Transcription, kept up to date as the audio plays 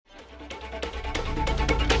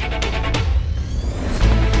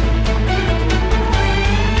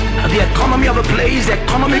economy of a place, the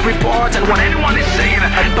economic report, and what anyone is saying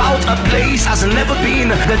about a place has never been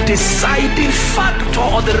the deciding factor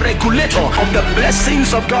or the regulator of the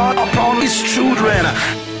blessings of God upon his children.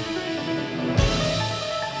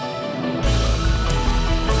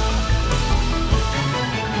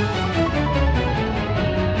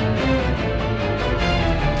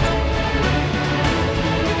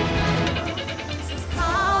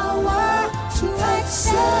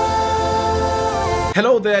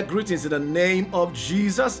 Hello there, greetings in the name of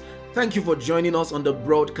Jesus. Thank you for joining us on the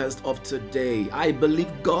broadcast of today. I believe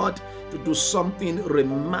God to do something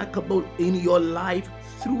remarkable in your life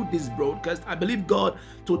through this broadcast. I believe God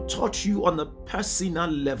to touch you on a personal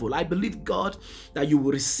level. I believe God that you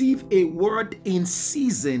will receive a word in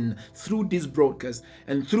season through this broadcast,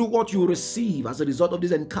 and through what you receive as a result of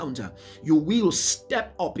this encounter, you will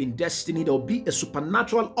step up in destiny. There will be a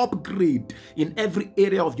supernatural upgrade in every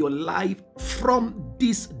area of your life from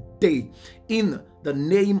this day, in the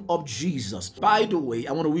name of Jesus. By the way,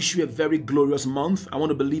 I want to wish you a very glorious month. I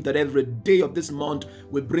want to believe that every day of this month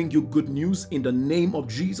will bring you good news in the name of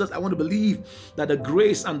Jesus. I want to believe that the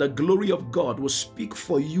grace and the glory of God will speak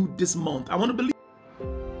for you this month. I want to believe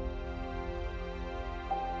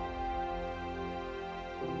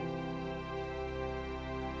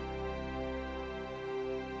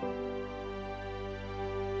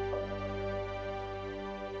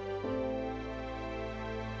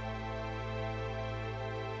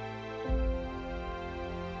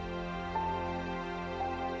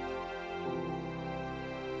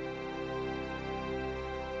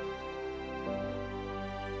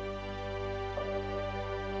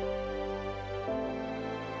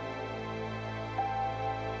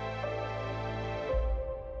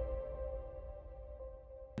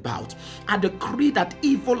about. I decree that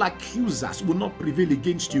evil accusers will not prevail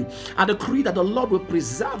against you. I decree that the Lord will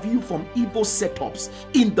preserve you from evil setups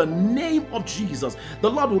in the name of Jesus. The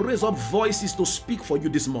Lord will raise up voices to speak for you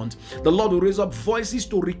this month. The Lord will raise up voices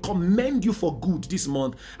to recommend you for good this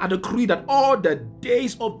month. I decree that all the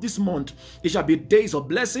days of this month, it shall be days of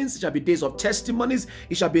blessings, it shall be days of testimonies,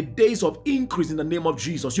 it shall be days of increase in the name of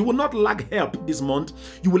Jesus. You will not lack help this month.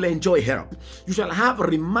 You will enjoy help. You shall have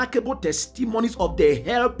remarkable testimonies of the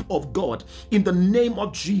help of God in the name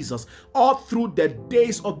of Jesus. All through the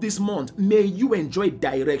days of this month, may you enjoy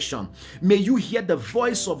direction. May you hear the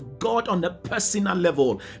voice of God on a personal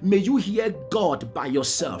level. May you hear God by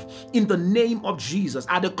yourself in the name of Jesus.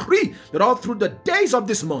 I decree that all through the days of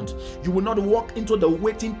this month, you will not walk into the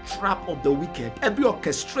waiting trap of the wicked. Every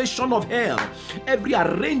orchestration of hell, every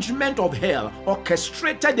arrangement of hell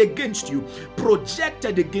orchestrated against you,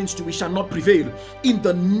 projected against you, it shall not prevail in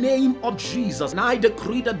the name of Jesus. And I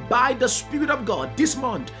decree that by the Spirit of God, this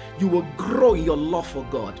month, you will grow in your love for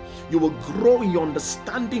God. You will grow in your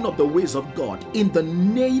understanding of the ways of God in the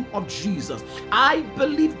name of Jesus. I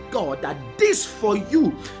believe, God, that this for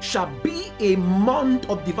you shall be a month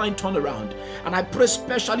of divine turnaround. And I pray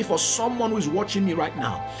specially for someone who is watching me right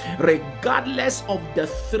now. Regardless of the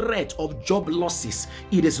threat of job losses,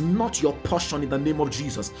 it is not your portion in the name of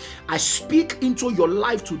Jesus. I speak into your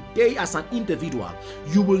life today as an individual.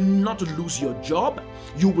 You will not lose your job.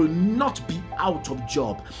 You will not be out of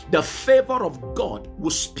job. The favor of God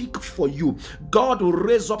will speak for you. God will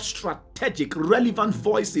raise up strategic, relevant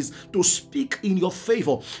voices to speak in your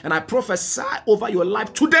favor. And I prophesy over your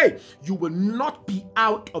life today, you will not be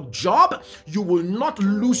out of job. You will not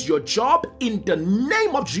lose your job in the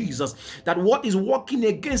name of Jesus. That what is working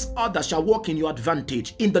against others shall work in your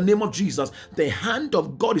advantage in the name of Jesus. The hand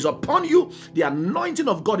of God is upon you. The anointing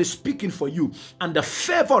of God is speaking for you. And the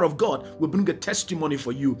favor of God will bring a testimony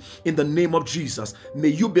for you in the name of Jesus. May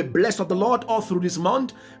you be blessed of the Lord all through this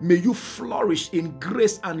month. May you flourish in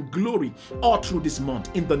grace and glory all through this month.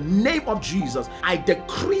 In the name of Jesus, I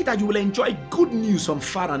decree that you will enjoy good news from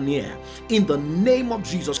far and near. In the name of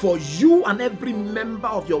Jesus, for you and every member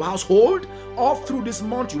of your household, all through this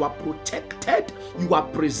month, you are protected, you are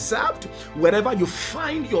preserved. Wherever you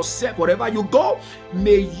find yourself, wherever you go,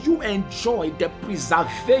 may you enjoy the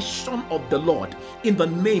preservation of the Lord in the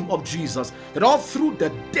name of Jesus. That all through the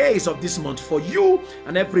days of this month, for you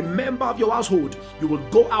and every member of your household, you will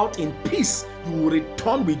go out in peace. You will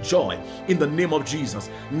return with joy in the name of Jesus.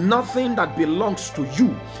 Nothing that belongs to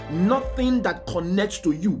you, nothing that connects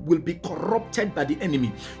to you will be corrupted by the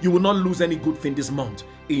enemy. You will not lose any good thing this month.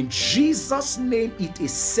 In Jesus' name, it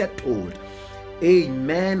is settled.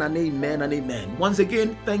 Amen and amen and amen. Once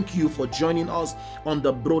again, thank you for joining us on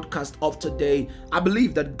the broadcast of today. I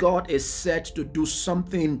believe that God is set to do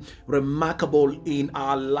something remarkable in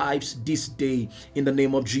our lives this day in the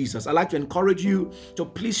name of Jesus. I'd like to encourage you to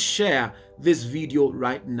please share this video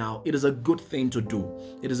right now. It is a good thing to do.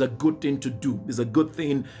 It is a good thing to do. It's a good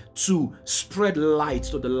thing to spread light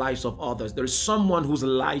to the lives of others. There is someone whose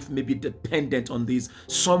life may be dependent on this,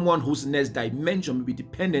 someone whose next dimension may be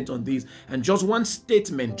dependent on this, and just one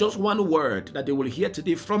statement, just one word that they will hear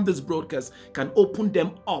today from this broadcast can open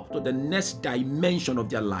them up to the next dimension of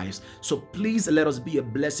their lives. So please let us be a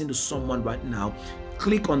blessing to someone right now.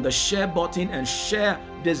 Click on the share button and share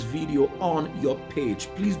this video on your page.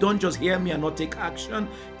 Please don't just hear me and not take action.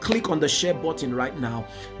 Click on the share button right now.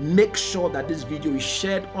 Make sure that this video is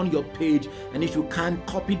shared on your page, and if you can,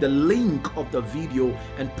 copy the link of the video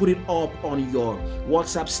and put it up on your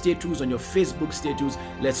WhatsApp status, on your Facebook status.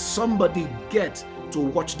 Let somebody get to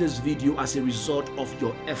watch this video as a result of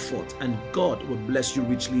your effort, and God will bless you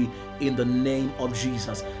richly in the name of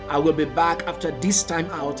Jesus. I will be back after this time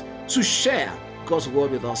out to share God's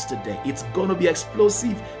word with us today. It's going to be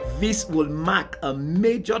explosive. This will mark a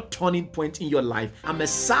major turning point in your life. I'm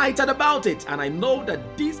excited about it, and I know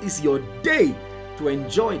that this is your day to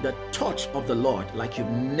enjoy the touch of the Lord like you've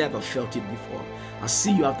never felt it before. I'll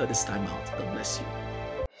see you after this time out. God bless you.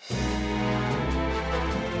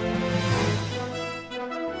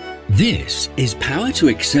 This is Power to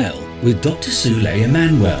Excel with Dr Sule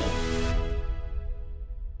Emmanuel.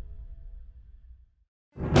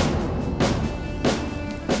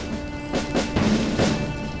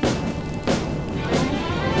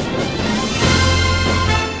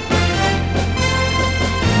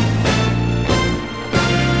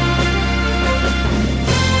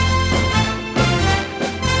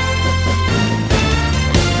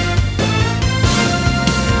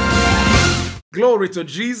 Glory to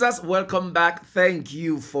Jesus. Welcome back. Thank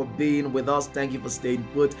you for being with us. Thank you for staying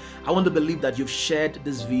put. I want to believe that you've shared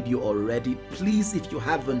this video already. Please, if you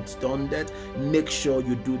haven't done that, make sure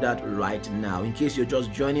you do that right now. In case you're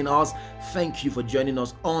just joining us, thank you for joining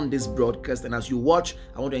us on this broadcast. And as you watch,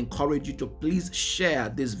 I want to encourage you to please share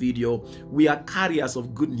this video. We are carriers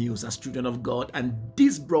of good news as children of God, and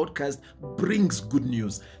this broadcast brings good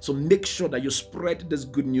news. So make sure that you spread this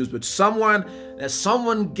good news with someone, that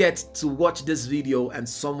someone gets to watch this video and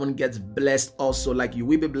someone gets blessed also, like you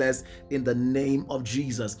will be blessed in the name of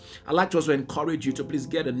Jesus. I'd like to also encourage you to please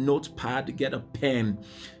get a notepad, get a pen.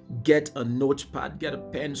 Get a notepad, get a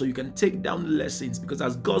pen, so you can take down lessons, because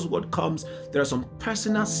as God's word comes, there are some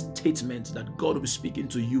personal statements that God will be speaking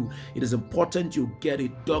to you. It is important you get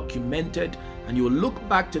it documented, and you will look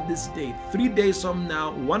back to this day 3 days from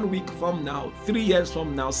now, 1 week from now, 3 years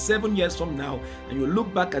from now, 7 years from now, and you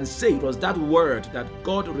look back and say, it was that word that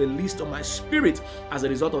God released on my spirit as a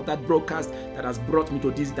result of that broadcast that has brought me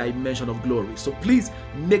to this dimension of glory. So please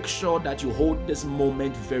make sure that you hold this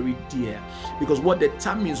moment very dear, because what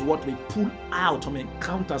determines what we pull out from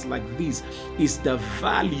encounters like this is the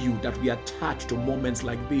value that we attach to moments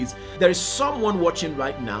like this. There is someone watching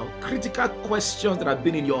right now, critical questions that have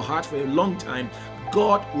been in your heart for a long time.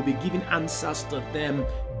 God will be giving answers to them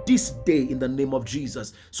this day in the name of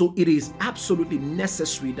Jesus. So it is absolutely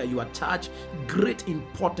necessary that you attach great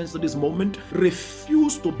importance to this moment.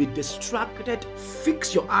 Refuse to be distracted.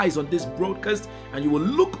 Fix your eyes on this broadcast, and you will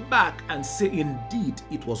look back and say, indeed,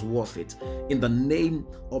 it was worth it, in the name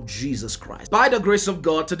of Jesus Christ. By the grace of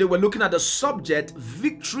God, today we're looking at the subject,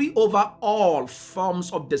 victory over all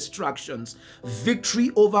forms of distractions.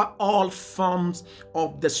 Victory over all forms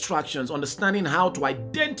of distractions. Understanding how to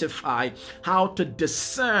identify, how to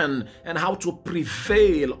discern, and how to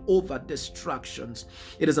prevail over distractions.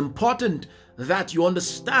 It is important that you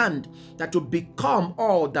understand that to become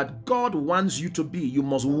all that God wants you to be, you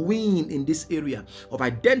must win in this area of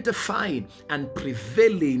identifying and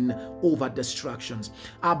prevailing over distractions.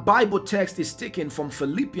 Our Bible text is taken from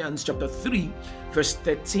Philippians chapter 3, verse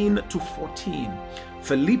 13 to 14.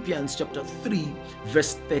 Philippians chapter 3,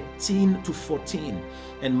 verse 13 to 14.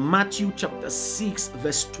 And Matthew chapter 6,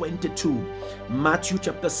 verse 22. Matthew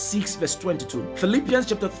chapter 6, verse 22. Philippians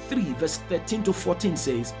chapter 3, verse 13 to 14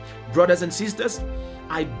 says, brothers and sisters,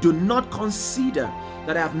 I do not consider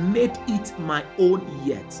that I have made it my own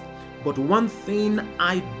yet, but one thing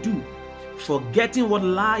I do, forgetting what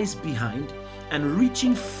lies behind and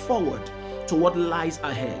reaching forward to what lies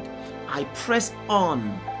ahead, I press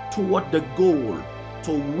on toward the goal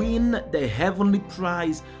to win the heavenly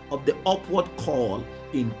prize of the upward call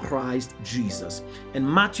in Christ Jesus. And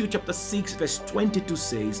Matthew chapter 6 verse 22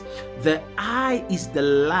 says, the eye is the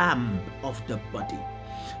lamp of the body.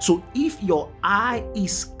 So if your eye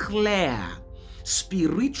is clear,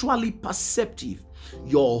 spiritually perceptive,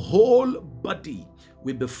 your whole body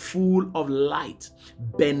will be full of light,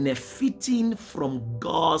 benefiting from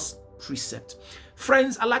God's precept.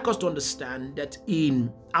 Friends, I'd like us to understand that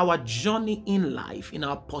in our journey in life, in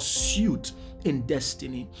our pursuit in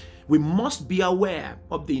destiny, we must be aware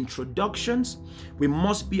of the introductions, we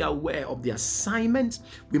must be aware of the assignments,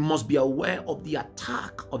 we must be aware of the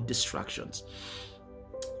attack of distractions.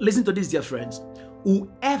 Listen to this, dear friends.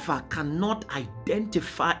 Whoever cannot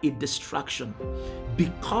identify a distraction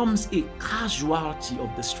becomes a casualty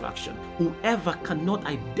of distraction. Whoever cannot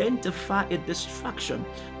identify a distraction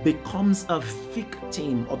becomes a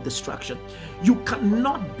victim of distraction. You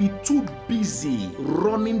cannot be too busy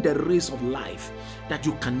running the race of life that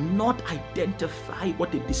you cannot identify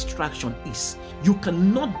what a distraction is. You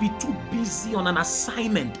cannot be too busy on an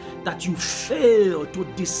assignment that you fail to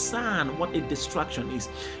discern what a distraction is.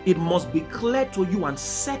 It must be clear to you and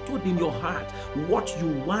settled in your heart what you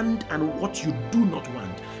want and what you do not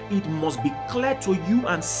want. It must be clear to you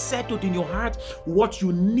and settled in your heart what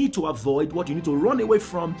you need to avoid, what you need to run away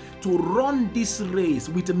from, to run this race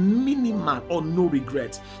with minimal or no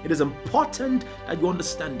regrets. It is important that you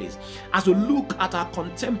understand this. As we look at our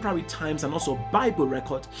contemporary times and also Bible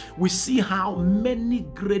records, we see how many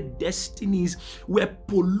great destinies were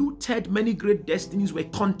polluted, many great destinies were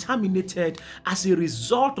contaminated as a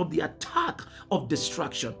result of the attack of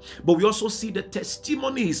distraction. But we also see the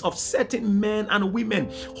testimonies of certain men and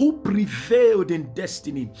women who prevailed in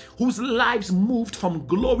destiny, whose lives moved from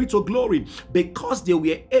glory to glory because they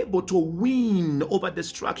were able to win over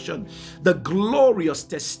distraction. The glorious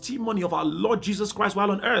testimony of our Lord Jesus Christ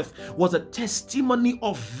while on earth was a testimony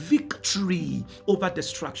of victory over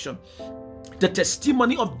distraction. The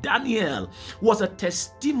testimony of Daniel was a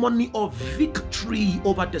testimony of victory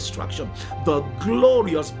over destruction. The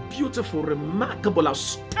glorious, beautiful, remarkable,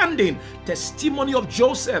 outstanding testimony of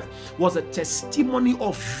Joseph was a testimony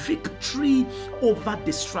of victory over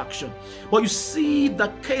destruction. But you see, the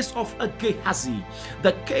case of a Gehazi,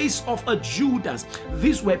 the case of a Judas,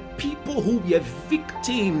 these were people who were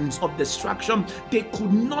victims of destruction. They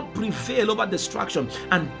could not prevail over destruction.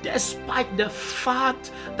 And despite the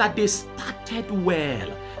fact that they started well,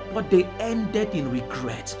 but they ended in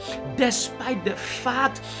regret. Despite the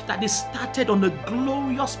fact that they started on a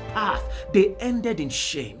glorious path, they ended in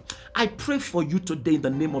shame. I pray for you today in the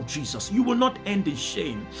name of Jesus. You will not end in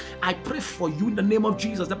shame. I pray for you in the name of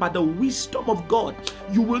Jesus that by the wisdom of God,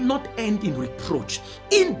 you will not end in reproach.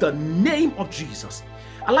 In the name of Jesus.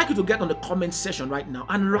 I'd like you to get on the comment section right now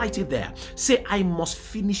and write it there. Say, I must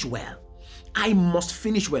finish well. I must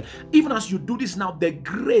finish well. Even as you do this now, the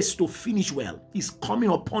grace to finish well is coming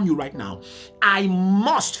upon you right now. I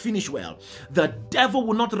must finish well. The devil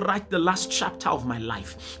will not write the last chapter of my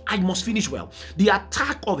life. I must finish well. The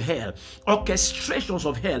attack of hell, orchestrations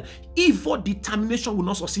of hell, evil determination will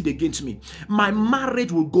not succeed against me. My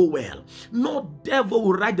marriage will go well. No devil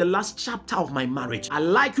will write the last chapter of my marriage. I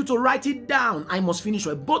like you to write it down. I must finish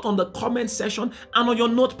well, both on the comment section and on your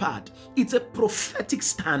notepad. It's a prophetic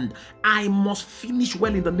stand. I must finish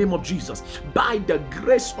well in the name of Jesus. By the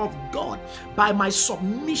grace of God, by my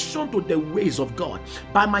submission to the ways of God,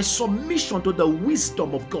 by my submission to the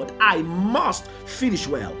wisdom of God, I must finish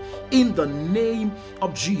well in the name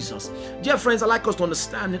of Jesus. Dear friends, I'd like us to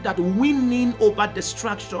understand that winning over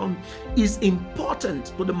distraction is important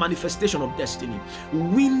to the manifestation of destiny.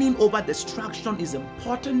 Winning over distraction is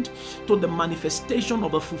important to the manifestation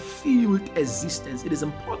of a fulfilled existence. It is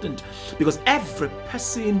important because every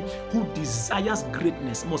person who desires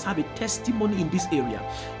greatness must have a testimony in this area.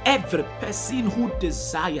 Every person who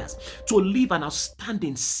desires to live an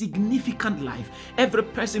outstanding, significant life, every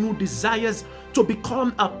person who desires to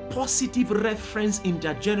become a positive reference in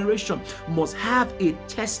their generation must have a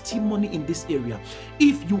testimony in this area.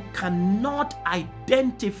 If you cannot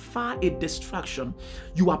identify a distraction,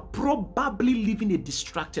 you are probably living a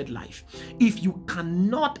distracted life. If you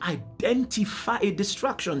cannot identify a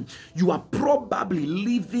distraction, you are probably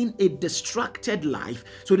living a distracted life.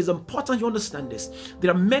 So it is important you understand this.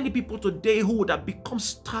 There are many people today who would have become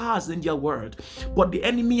stars in their world, but the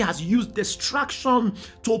enemy has used distraction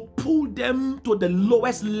to pull them to the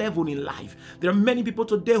lowest level in life. There are many people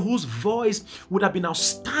today whose voice would have been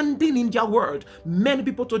outstanding in their world. Many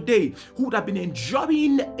people today who would have been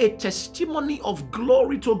enjoying a testimony of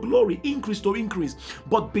glory to glory, increase to increase.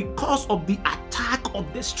 But because of the attack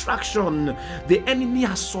of distraction, the enemy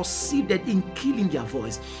has succeeded in killing their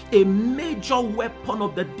voice. A major weapon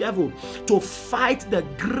of the devil to fight the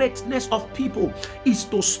greatness of people is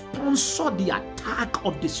to sponsor the attack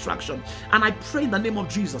of distraction. And I pray in the name of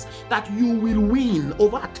Jesus that you will win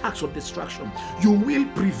over attacks of distraction. You will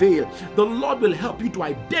prevail. The Lord will help you to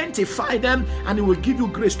identify them, and He will give you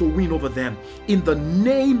grace to win over them in the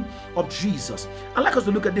name of Jesus. I'd like us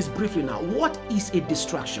to look at this briefly now. What is a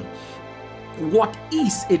distraction? What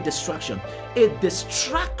is a distraction? A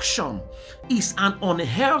distraction is an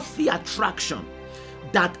unhealthy attraction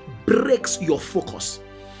that breaks your focus.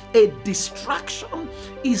 A distraction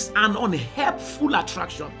is an unhelpful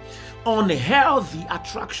attraction, unhealthy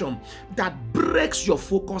attraction that breaks your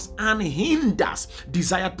focus and hinders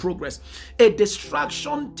desired progress. A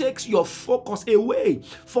distraction takes your focus away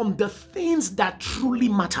from the things that truly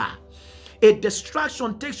matter. A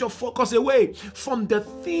distraction takes your focus away from the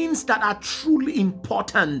things that are truly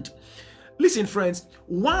important. Listen, friends,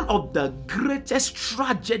 one of the greatest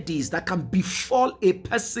tragedies that can befall a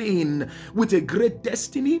person with a great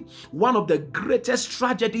destiny, one of the greatest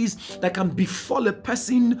tragedies that can befall a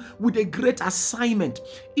person with a great assignment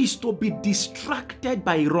is to be distracted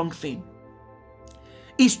by a wrong thing.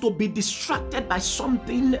 Is to be distracted by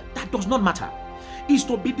something that does not matter. Is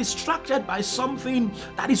to be distracted by something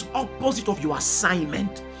that is opposite of your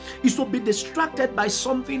assignment. Is to be distracted by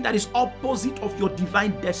something that is opposite of your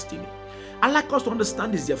divine destiny. I'd like us to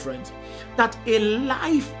understand this, dear friends, that a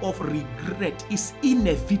life of regret is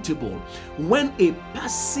inevitable when a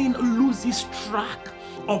person loses track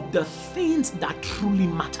of the things that truly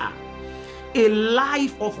matter. A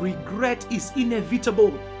life of regret is inevitable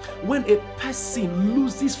when a person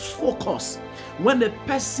loses focus, when a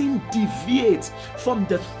person deviates from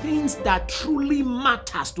the things that truly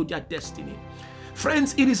matters to their destiny.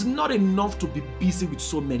 Friends, it is not enough to be busy with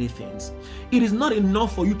so many things. It is not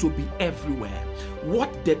enough for you to be everywhere.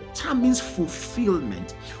 What determines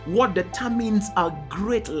fulfillment, what determines a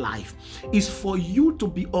great life, is for you to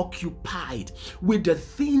be occupied with the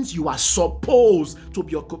things you are supposed to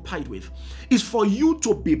be occupied with. It's for you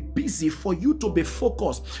to be busy, for you to be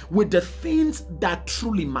focused with the things that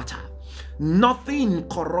truly matter. Nothing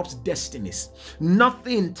corrupts destinies.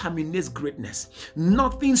 Nothing terminates greatness.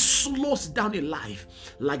 Nothing slows down a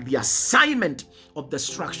life like the assignment of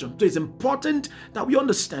distraction. So it's important that we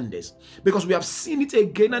understand this, because we have seen it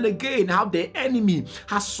again and again, how the enemy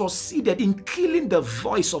has succeeded in killing the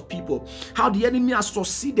voice of people, how the enemy has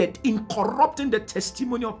succeeded in corrupting the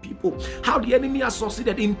testimony of people, how the enemy has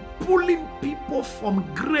succeeded in pulling people from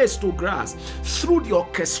grace to grass through the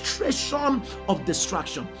orchestration of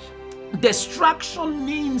distraction. Distraction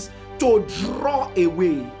means to draw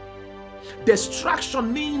away.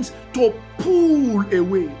 Distraction means to pull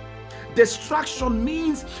away. Distraction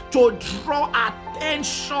means to draw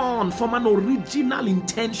attention from an original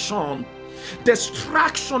intention.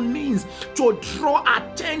 Distraction means to draw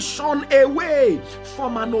attention away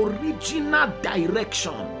from an original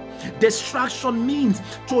direction. Distraction means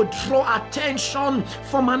to draw attention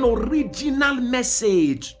from an original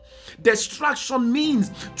message. Distraction means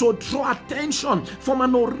to draw attention from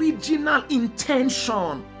an original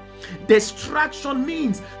intention. Distraction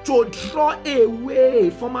means to draw away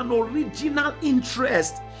from an original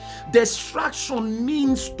interest. Distraction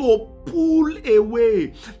means to pull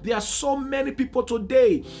away. There are so many people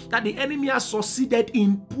today that the enemy has succeeded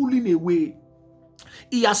in pulling away.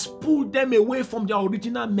 He has pulled them away from their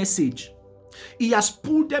original message. He has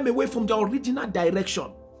pulled them away from their original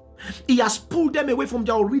direction. He has pulled them away from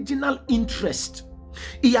their original interest.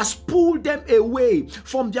 He has pulled them away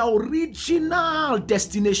from their original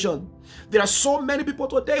destination. There are so many people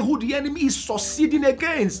today who the enemy is succeeding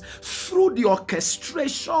against through the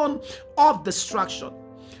orchestration of distraction.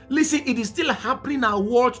 Listen, it is still happening in our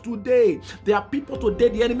world today. There are people today,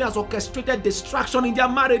 the enemy has orchestrated distraction in their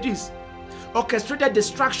marriages, orchestrated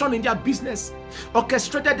distraction in their business,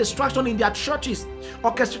 orchestrated distraction in their churches,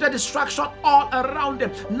 orchestrated distraction all around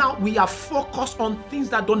them. Now we are focused on things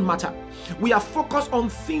that don't matter. We are focused on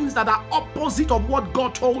things that are opposite of what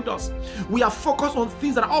God told us. We are focused on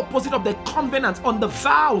things that are opposite of the covenants, on the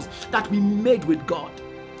vows that we made with God.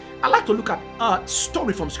 I like to look at a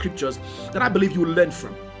story from scriptures that I believe you will learn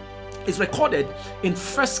from. It's recorded in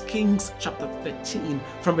 1 Kings chapter 13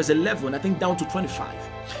 from verse 11, I think down to 25.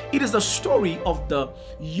 It is the story of the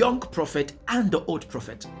young prophet and the old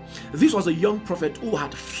prophet. This was a young prophet who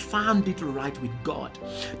had found it right with God.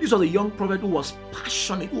 This was a young prophet who was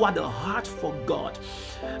passionate, who had a heart for God.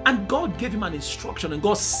 And God gave him an instruction, and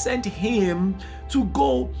God sent him to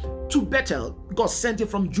go to Bethel. God sent him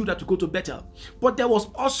from Judah to go to Bethel. But there was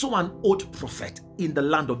also an old prophet in the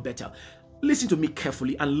land of Bethel. Listen to me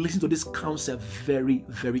carefully and listen to this counsel very,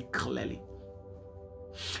 very clearly.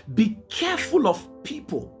 Be careful of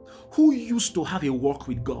people who used to have a walk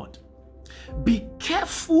with God. Be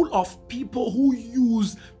careful of people who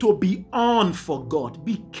used to be on for God.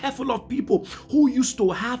 Be careful of people who used to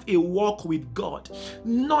have a walk with God.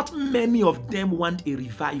 Not many of them want a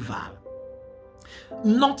revival.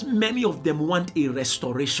 Not many of them want a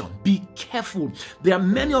restoration. Be careful. There are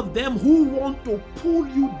many of them who want to pull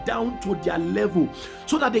you down to their level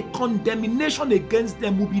so that the condemnation against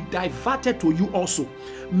them will be diverted to you also.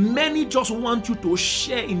 Many just want you to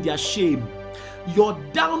share in their shame. Your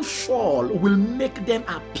downfall will make them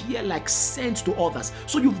appear like saints to others.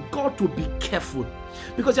 So you've got to be careful.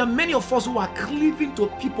 Because there are many of us who are cleaving to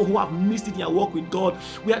people who have missed it in their walk with God.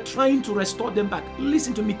 We are trying to restore them back.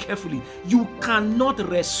 Listen to me carefully. You cannot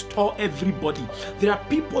restore everybody. There are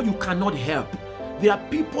people you cannot help. There are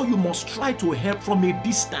people you must try to help from a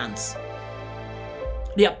distance.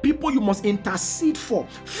 There are people you must intercede for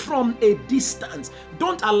from a distance.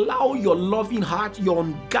 Don't allow your loving heart, your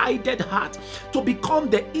unguided heart, to become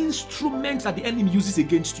the instrument that the enemy uses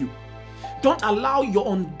against you. Don't allow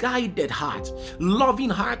your unguided heart, loving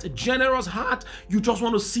heart, generous heart. You just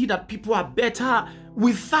want to see that people are better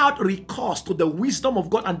without recourse to the wisdom of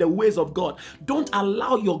God and the ways of God. Don't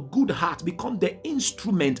allow your good heart become the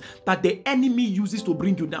instrument that the enemy uses to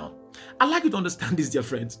bring you down. I'd like you to understand this, dear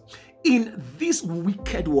friends. In this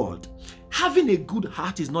wicked world, having a good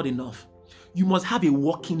heart is not enough. You must have a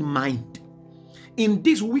working mind. In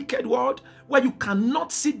this wicked world, where you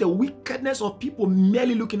cannot see the wickedness of people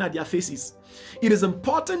merely looking at their faces, it is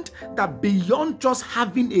important that beyond just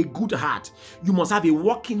having a good heart, you must have a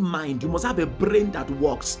working mind. You must have a brain that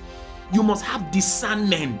works. You must have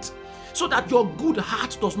discernment, so that your good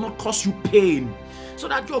heart does not cause you pain, so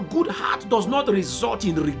that your good heart does not result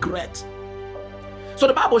in regret. So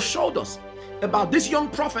the Bible showed us about this young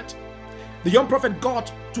prophet. The young prophet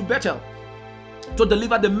got to Bethel to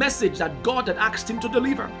deliver the message that God had asked him to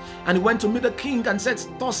deliver. And he went to meet the king and said,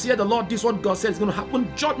 "Thus saith the Lord, this is what God says is going to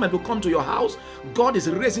happen. Judgment will come to your house." God is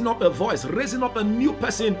raising up a voice, raising up a new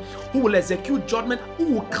person who will execute judgment, who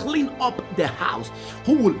will clean up the house,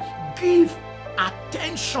 who will give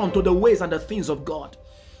attention to the ways and the things of God.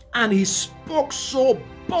 And he spoke so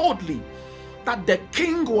boldly that the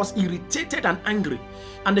king was irritated and angry.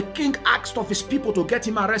 And the king asked of his people to get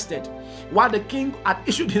him arrested. While the king had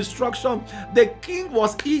issued instruction, the king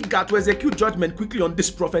was eager to execute judgment quickly on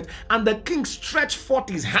this prophet. And the king stretched forth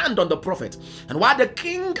his hand on the prophet. And while the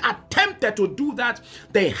king attempted to do that,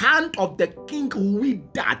 the hand of the king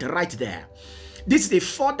withered right there. This is a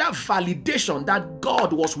further validation that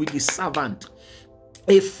God was with his servant.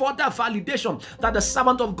 A further validation that the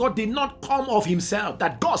servant of God did not come of himself,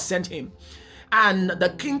 that God sent him. And the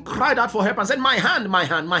king cried out for help and said, my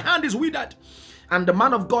hand is withered. And the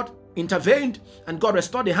man of God intervened, and God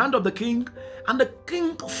restored the hand of the king. And the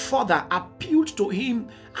king further appealed to him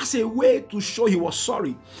as a way to show he was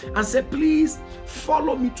sorry, and said, "Please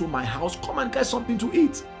follow me to my house. Come and get something to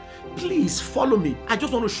eat. Please follow me. I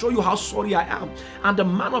just want to show you how sorry I am." And the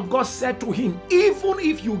man of God said to him, "Even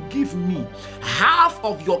if you give me half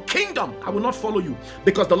of your kingdom, I will not follow you,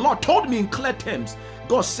 because the Lord told me in clear terms.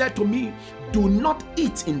 God said to me, do not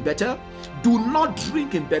eat in Bethel, do not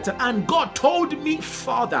drink in Bethel. And God told me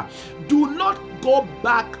further, do not go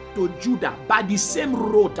back to Judah by the same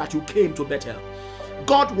road that you came to Bethel."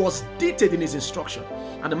 God was detailed in his instruction.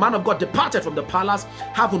 And the man of God departed from the palace,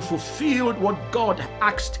 having fulfilled what God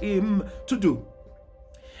asked him to do.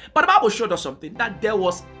 But the Bible showed us something, that there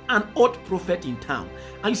was an old prophet in town.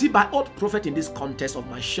 And you see, by old prophet in this context of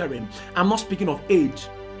my sharing, I'm not speaking of age.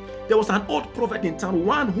 There was an old prophet in town,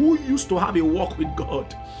 one who used to have a walk with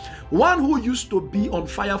God, one who used to be on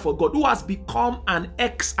fire for God, who has become an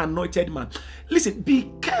ex-anointed man. Listen,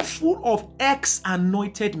 be careful of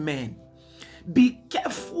ex-anointed men. Be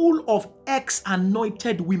careful of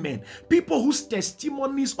ex-anointed women, people whose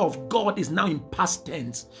testimonies of God is now in past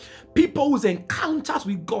tense, people whose encounters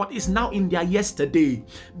with God is now in their yesterday.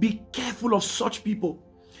 Be careful of such people.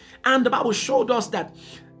 And the Bible showed us that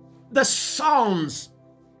the sons,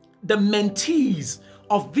 the mentees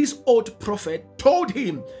of this old prophet, told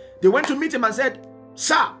him, they went to meet him and said,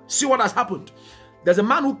 "Sir, see what has happened. There's a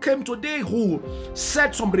man who came today who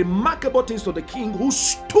said some remarkable things to the king, who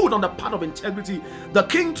stood on the path of integrity. The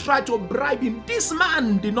king tried to bribe him. This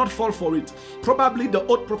man did not fall for it." Probably the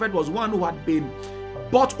old prophet was one who had been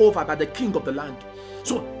bought over by the king of the land.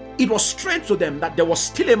 So it was strange to them that there was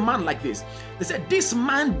still a man like this. They said, "This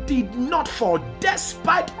man did not fall,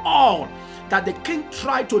 despite all that the king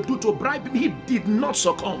tried to do to bribe him. He did not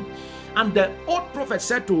succumb." And the old prophet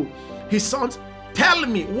said to his sons, "Tell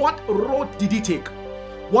me, what road did he take?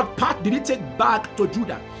 What path did he take back to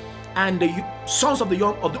Judah?" And the sons of the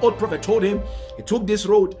old prophet told him, he took this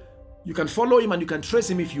road. You can follow him and you can trace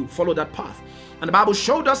him if you follow that path. And the Bible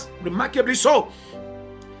showed us, remarkably so,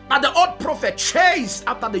 that the old prophet chased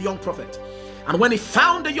after the young prophet. And when he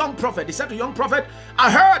found the young prophet, he said to the young prophet,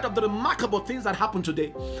 I heard of the remarkable things that happened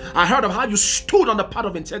today. I heard of how you stood on the path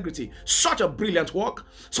of integrity. Such a brilliant work,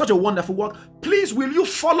 such a wonderful work. Please, will you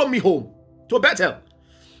follow me home to Bethel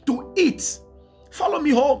to eat? Follow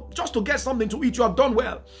me home just to get something to eat. You have done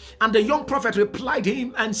well. And the young prophet replied to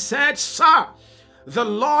him and said, Sir, the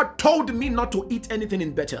Lord told me not to eat anything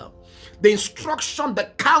in Bethel. The instruction,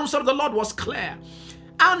 the counsel of the Lord was clear.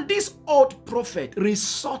 And this old prophet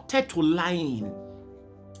resorted to lying.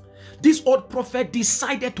 This old prophet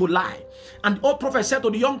decided to lie. And the old prophet said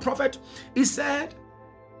to the young prophet, he said,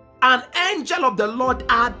 an angel of the Lord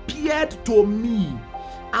appeared to me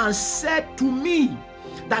and said to me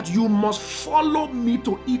that you must follow me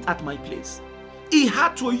to eat at my place. He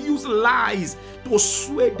had to use lies to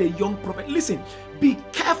sway the young prophet. Listen, be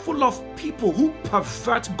careful of people who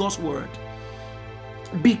pervert God's word.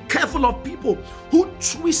 Be careful of people who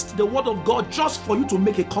twist the word of God just for you to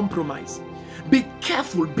make a compromise. Be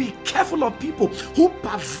careful of people who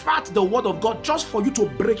pervert the word of God just for you to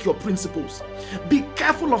break your principles. Be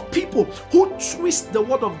careful of people who twist the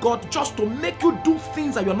word of God just to make you do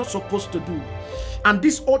things that you're not supposed to do. And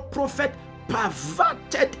this old prophet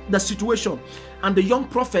perverted the situation, and the young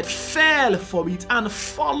prophet fell for it and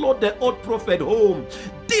followed the old prophet home.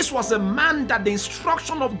 This was a man that the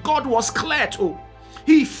instruction of God was clear to.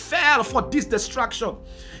 He fell for this distraction.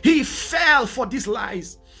 He fell for these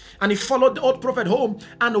lies. And he followed the old prophet home.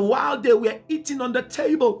 And while they were eating on the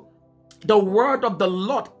table, the word of the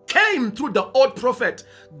Lord came through the old prophet.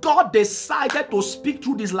 God decided to speak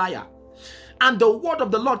through this liar. And the word of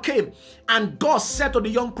the Lord came. And God said to the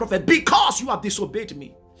young prophet, because you have disobeyed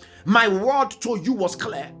me, my word to you was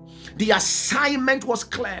clear. The assignment was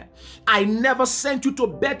clear. I never sent you to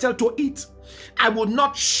Bethel to eat. I will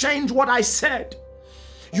not change what I said.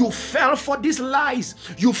 You fell for these lies.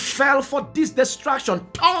 You fell for this distraction.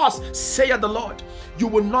 Thus, saith the Lord, you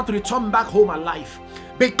will not return back home alive.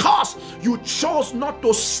 Because you chose not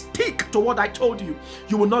to stick to what I told you,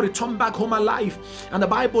 you will not return back home alive. And the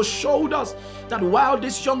Bible showed us that while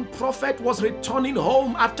this young prophet was returning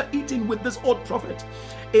home after eating with this old prophet,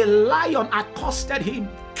 a lion accosted him,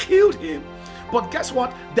 killed him. But guess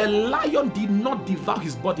what? The lion did not devour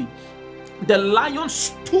his body. The lion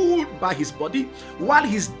stood by his body while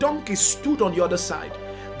his donkey stood on the other side.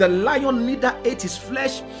 The lion neither ate his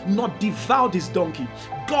flesh nor devoured his donkey.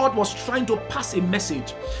 God was trying to pass a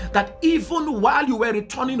message that even while you were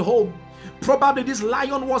returning home, probably this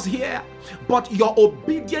lion was here, but your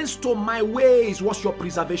obedience to my ways was your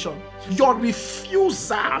preservation. Your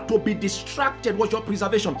refusal to be distracted was your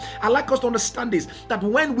preservation. I like us to understand this, that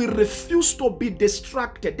when we refuse to be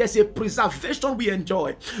distracted, there's a preservation we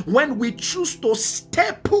enjoy. When we choose to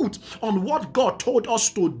stay put on what God told us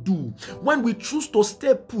to do, when we choose to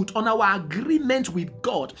stay put on our agreement with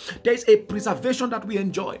God, there's a preservation that we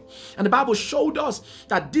enjoy. And the Bible showed us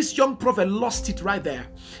that this young prophet lost it right there.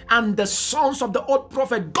 And the sons of the old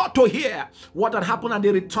prophet got to hear what had happened, and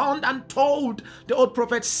they returned and told the old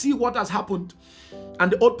prophet, see what has happened.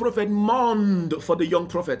 And the old prophet mourned for the young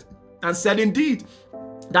prophet and said, indeed,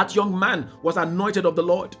 that young man was anointed of the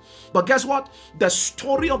Lord. But guess what? The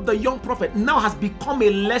story of the young prophet now has become a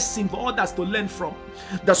lesson for others to learn from.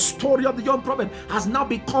 The story of the young prophet has now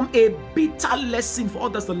become a bitter lesson for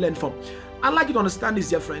others to learn from. I'd like you to understand this,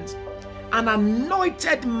 dear friends. An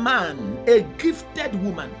anointed man, a gifted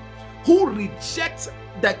woman who rejects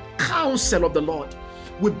the counsel of the Lord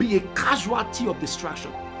will be a casualty of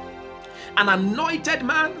distraction. An anointed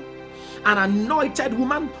man, an anointed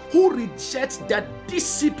woman who rejects the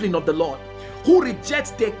discipline of the Lord, who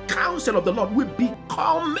rejects the counsel of the Lord, will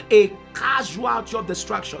become a casualty of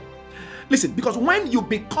distraction. Listen, because when you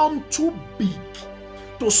become too big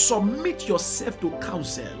to submit yourself to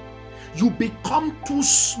counsel, you become too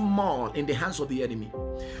small in the hands of the enemy.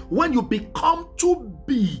 When you become too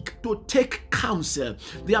big to take counsel,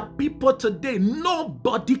 there are people today,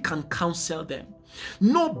 nobody can counsel them.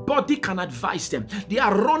 Nobody can advise them. They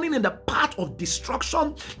are running in the path of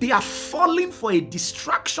destruction. They are falling for a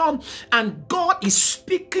distraction, and God is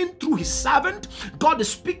speaking through his servant. God is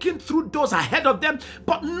speaking through those ahead of them,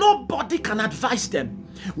 but nobody can advise them.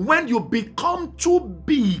 When you become too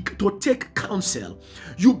big to take counsel,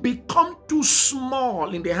 you become too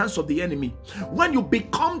small in the hands of the enemy. When you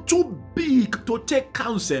become too big to take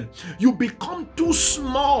counsel, you become too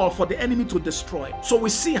small for the enemy to destroy. So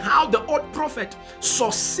we see how the old prophet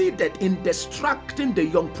succeeded in distracting the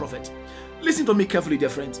young prophet. Listen to me carefully, dear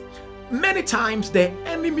friends. Many times the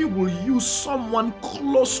enemy will use someone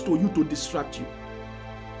close to you to distract you.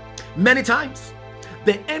 Many times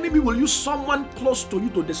the enemy will use someone close to you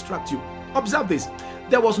to distract you. Observe this.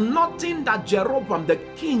 There was nothing that Jeroboam the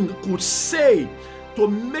king could say to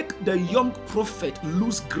make the young prophet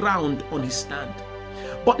lose ground on his stand.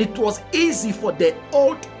 But it was easy for the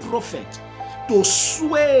old prophet to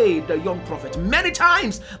sway the young prophet. Many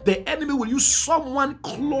times the enemy will use someone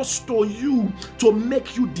close to you to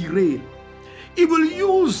make you derail. He will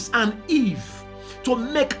use an Eve to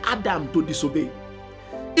make Adam to disobey.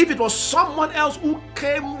 If it was someone else who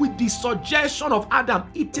came with the suggestion of Adam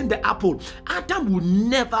eating the apple, Adam would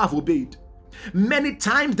never have obeyed. Many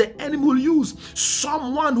times the enemy will use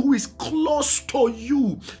someone who is close to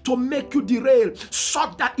you to make you derail,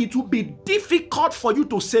 so that it will be difficult for you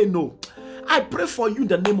to say no. I pray for you in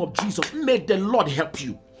the name of Jesus. May the Lord help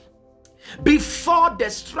you. Before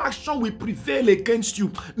distraction will prevail against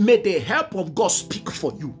you, may the help of God speak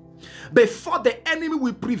for you. Before the enemy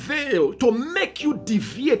will prevail to make you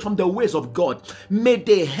deviate from the ways of God, may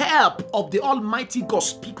the help of the Almighty God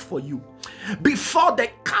speak for you. Before the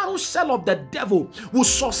counsel of the devil will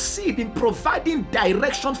succeed in providing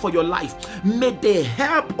direction for your life, may the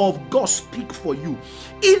help of God speak for you.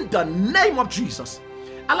 In the name of Jesus.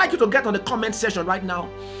 I'd like you to get on the comment section right now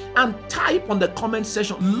and type on the comment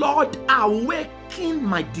section, Lord, awaken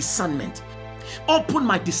my discernment. Open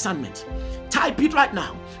my discernment. Type it right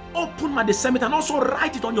now. Open my discernment, and also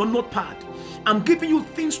write it on your notepad. I'm giving you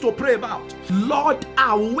things to pray about. Lord,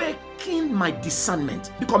 awaken my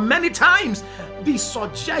discernment. Because many times the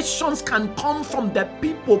suggestions can come from the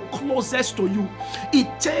people closest to you.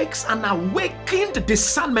 It takes an awakened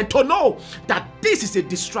discernment to know that this is a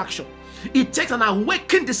distraction. It takes an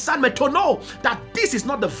awakened discernment to know that this is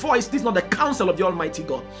not the voice, this is not the counsel of the Almighty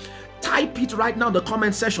God. Type it right now in the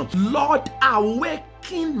comment section. Lord,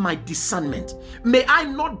 awaken my discernment. May I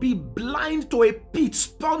not be blind to a pit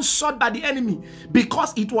sponsored by the enemy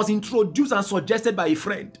because it was introduced and suggested by a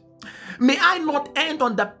friend. May I not end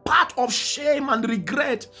on the path of shame and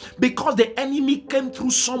regret because the enemy came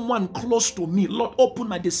through someone close to me. Lord, open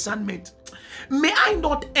my discernment. May I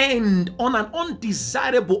not end on an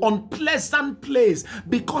undesirable, unpleasant place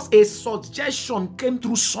because a suggestion came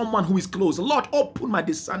through someone who is close. Lord, open my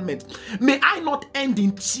discernment. May I not end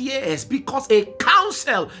in tears because a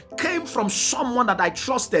counsel came from someone that I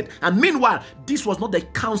trusted. And meanwhile, this was not the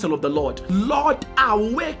counsel of the Lord. Lord,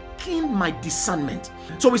 awaken my discernment.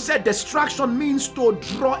 So we said distraction means to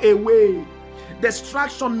draw away.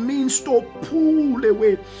 Distraction means to pull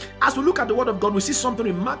away. As we look at the word of God, we see something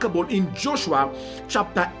remarkable in Joshua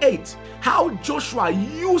chapter 8. How Joshua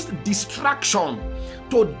used distraction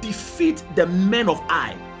to defeat the men of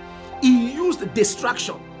Ai. He used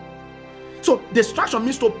distraction. So distraction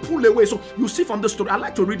means to pull away. So you see from the story, I'd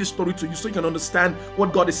like to read this story to you so you can understand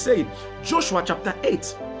what God is saying. Joshua chapter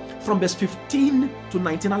 8 from verse 15 to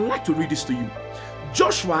 19. I'd like to read this to you.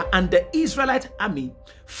 Joshua and the Israelite army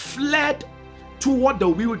fled toward the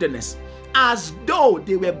wilderness as though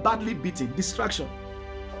they were badly beaten. Distraction.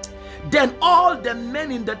 Then all the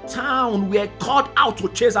men in the town were called out to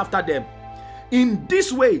chase after them. In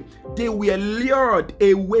this way, they were lured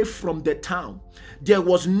away from the town. There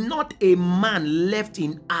was not a man left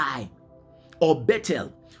in Ai or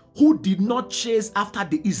Bethel who did not chase after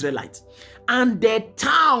the Israelites, and the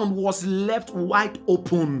town was left wide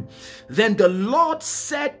open. Then the Lord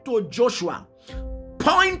said to Joshua,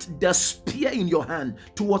 point the spear in your hand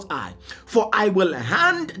towards Ai, for I will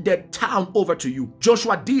hand the town over to you.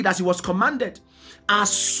 Joshua did as he was commanded.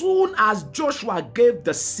 As soon as Joshua gave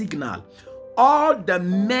the signal, all the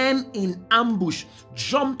men in ambush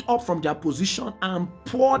jumped up from their position and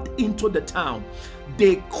poured into the town.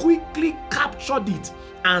 They quickly captured it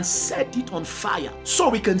and set it on fire. So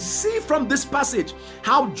we can see from this passage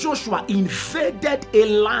how Joshua invaded a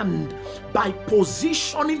land by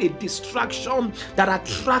positioning a distraction that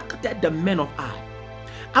attracted the men of Ai.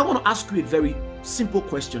 I want to ask you a very simple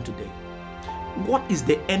question today. What is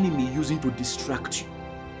the enemy using to distract you?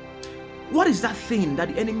 What is that thing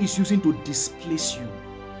that the enemy is using to displace you?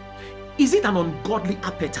 Is it an ungodly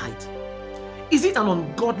appetite? Is it an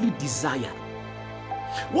ungodly desire?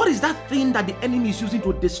 What is that thing that the enemy is using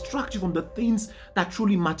to distract you from the things that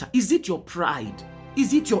truly matter? Is it your pride?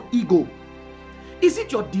 Is it your ego? Is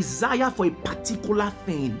it your desire for a particular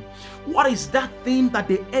thing? What is that thing that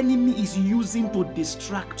the enemy is using to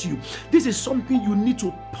distract you? This is something you need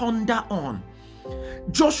to ponder on.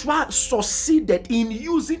 Joshua succeeded in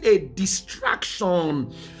using a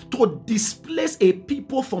distraction to displace a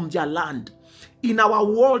people from their land. In our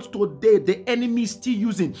world today, the enemy is still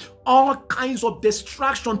using all kinds of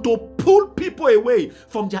distraction to pull people away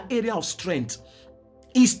from their area of strength.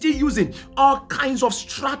 He's still using all kinds of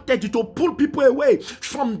strategy to pull people away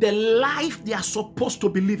from the life they are supposed to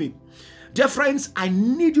be living. Dear friends, I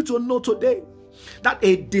need you to know today that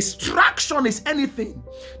a distraction is anything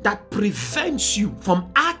that prevents you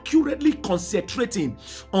from accurately concentrating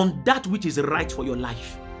on that which is right for your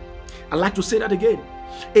life. I'd like to say that again.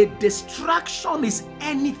 A distraction is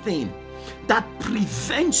anything that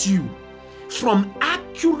prevents you from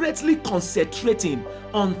accurately concentrating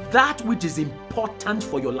on that which is important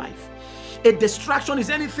for your life. A distraction is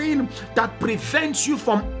anything that prevents you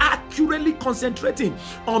from accurately concentrating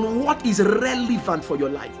on what is relevant for your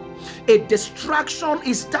life. A distraction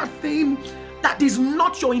is that thing that is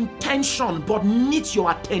not your intention but needs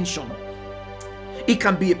your attention. It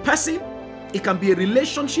can be a person, it can be a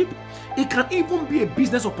relationship, it can even be a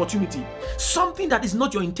business opportunity. Something that is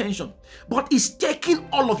not your intention but is taking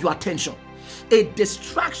all of your attention. A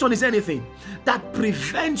distraction is anything that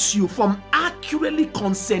prevents you from accurately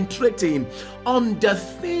concentrating on the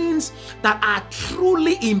things that are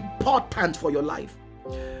truly important for your life.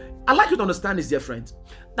 I'd like you to understand this, dear friends,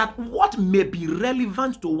 that what may be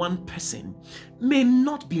relevant to one person may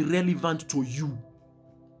not be relevant to you.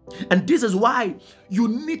 And this is why you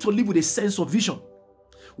need to live with a sense of vision.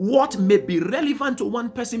 What may be relevant to one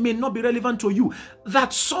person may not be relevant to you.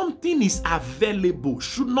 That something is available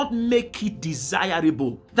should not make it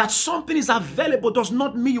desirable. That something is available does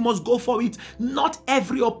not mean you must go for it. Not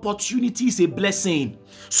every opportunity is a blessing.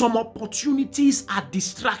 Some opportunities are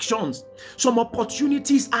distractions. Some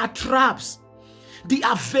opportunities are traps. The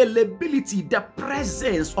availability, the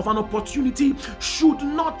presence of an opportunity should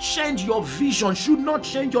not change your vision, should not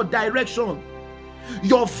change your direction.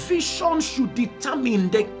 Your vision should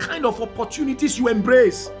determine the kind of opportunities you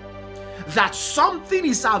embrace. That something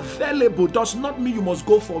is available does not mean you must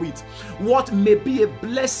go for it. What may be a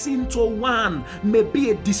blessing to one may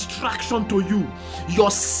be a distraction to you.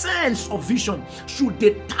 Your sense of vision should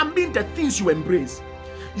determine the things you embrace.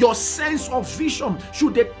 Your sense of vision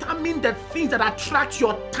should determine the things that attract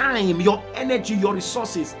your time, your energy, your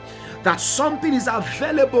resources. That something is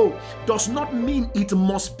available does not mean it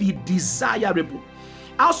must be desirable.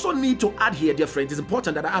 I also need to add here, dear friends, it's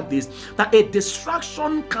important that I add this, that a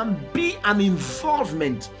distraction can be an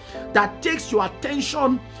involvement that takes your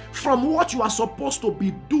attention from what you are supposed to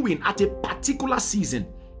be doing at a particular season.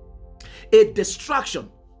 A distraction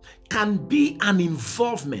can be an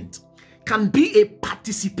involvement, can be a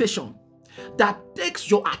participation that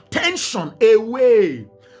takes your attention away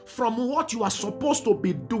from what you are supposed to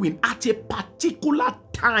be doing at a particular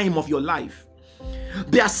time of your life.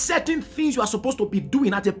 There are certain things you are supposed to be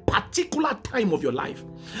doing at a particular time of your life.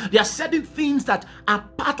 There are certain things that are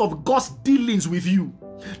part of God's dealings with you.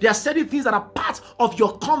 There are certain things that are part of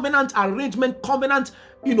your covenant arrangement,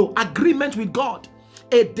 agreement with God.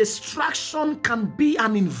 A distraction can be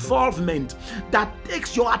an involvement that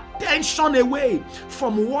takes your attention away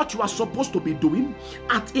from what you are supposed to be doing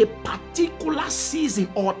at a particular season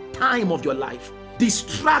or time of your life.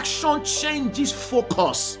 Distraction changes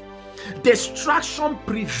focus. Distraction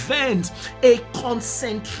prevents a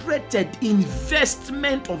concentrated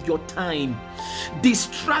investment of your time.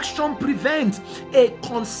 Distraction prevents a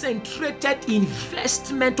concentrated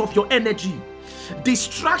investment of your energy.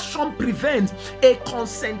 Distraction prevents a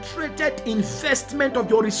concentrated investment of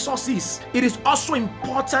your resources. It is also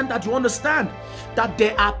important that you understand that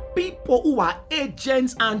there are people who are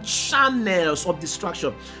agents and channels of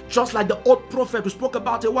distraction. Just like the old prophet we spoke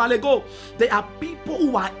about a while ago, there are people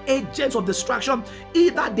who are agents of distraction.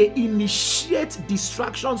 Either they initiate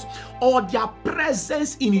distractions or their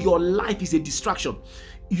presence in your life is a distraction.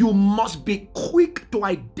 You must be quick to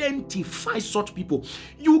identify such people.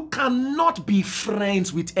 You cannot be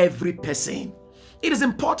friends with every person. It is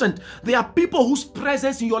important. There are people whose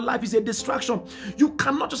presence in your life is a distraction. You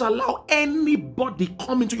cannot just allow anybody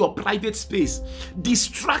come into your private space,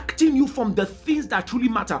 distracting you from the things that truly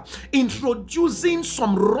matter, introducing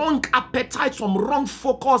some wrong appetite, some wrong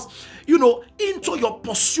focus, into your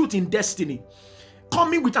pursuit in destiny,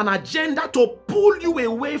 coming with an agenda to pull you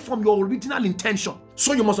away from your original intention.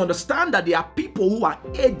 So you must understand that there are people who are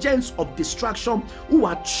agents of distraction, who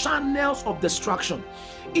are channels of distraction.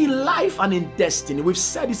 In life and in destiny, we've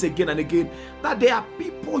said this again and again, that there are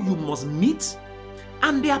people you must meet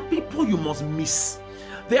and there are people you must miss.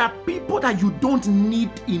 There are people that you don't need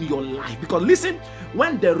in your life. Because listen,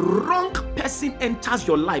 when the wrong person enters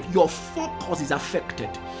your life, your focus is affected.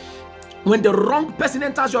 When the wrong person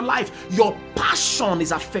enters your life, your passion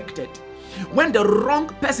is affected. When the wrong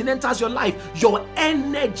person enters your life, your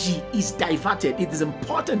energy is diverted. It is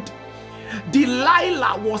important.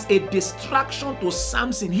 Delilah was a distraction to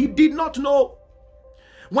Samson. He did not know.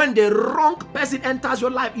 When the wrong person enters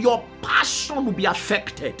your life, your passion will be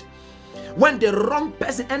affected. When the wrong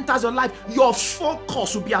person enters your life, your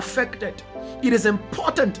focus will be affected. It is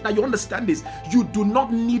important that you understand this. You do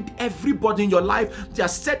not need everybody in your life. There are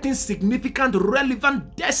certain significant,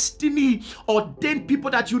 relevant, destiny ordained people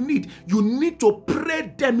that you need. You need to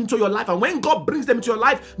pray them into your life. And when God brings them into your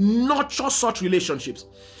life, nurture such relationships.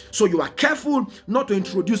 So you are careful not to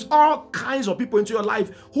introduce all kinds of people into your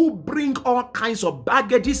life who bring all kinds of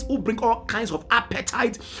baggages, who bring all kinds of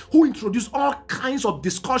appetite, who introduce all kinds of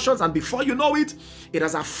discussions, and before you know it, it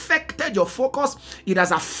has affected your focus, it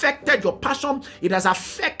has affected your passion, it has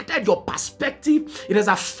affected your perspective, it has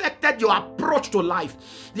affected your approach to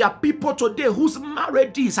life. There are people today whose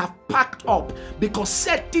marriages have packed up because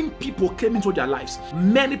certain people came into their lives.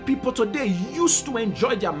 Many people today used to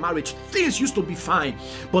enjoy their marriage. Things used to be fine.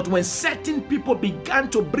 But when certain people began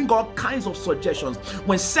to bring all kinds of suggestions,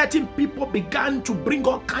 when certain people began to bring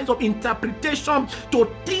all kinds of interpretation to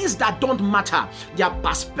things that don't matter, their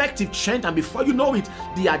perspective changed, and before you know it,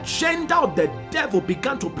 the agenda of the devil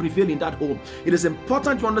began to prevail in that home. It is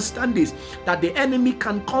important to understand this, that the enemy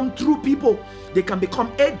can come through people. They can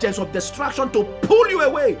become agents of distraction to pull you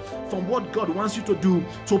away from what God wants you to do,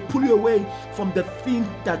 to pull you away from the thing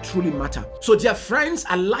that truly matter. So dear friends,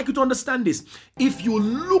 I'd like you to understand this. If you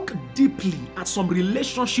look deeply at some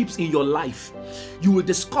relationships in your life, you will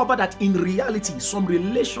discover that in reality, some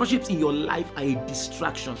relationships in your life are a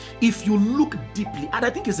distraction. If you look deeply, and I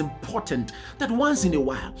think it's important that once in a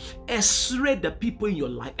while, x-ray the people in your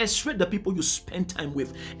life, x-ray the people you spend time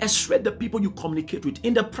with, x-ray the people you communicate with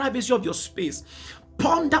in the privacy of your space.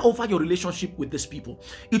 Ponder over your relationship with these people.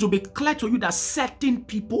 It will be clear to you that certain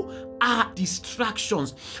people are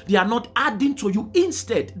distractions. They are not adding to you.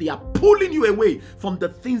 Instead, they are pulling you away from the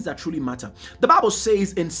things that truly matter. The Bible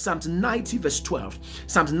says in Psalms 90 verse 12,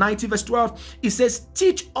 it says,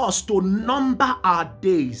 teach us to number our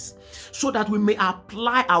days so that we may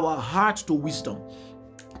apply our hearts to wisdom.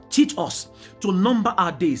 Teach us to number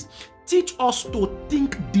our days. Teach us to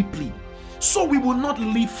think deeply so we will not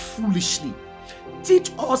live foolishly.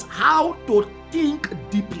 Teach us how to think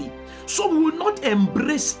deeply so we will not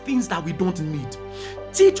embrace things that we don't need.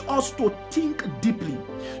 Teach us to think deeply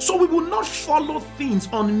so we will not follow things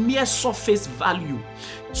on mere surface value.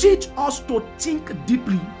 Teach us to think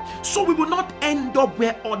deeply so we will not end up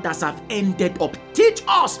where others have ended up. Teach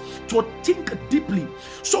us to think deeply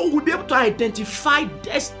so we'll be able to identify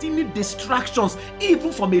destiny distractions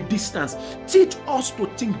even from a distance. Teach us to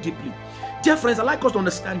think deeply. Dear friends, I'd like us to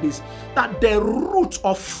understand this, that the root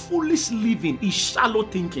of foolish living is shallow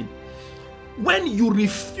thinking. When you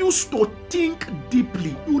refuse to think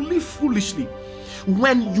deeply, you live foolishly.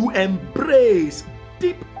 When you embrace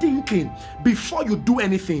deep thinking before you do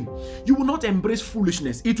anything, you will not embrace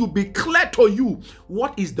foolishness. It will be clear to you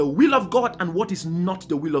what is the will of God and what is not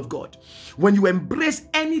the will of God. When you embrace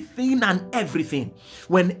anything and everything,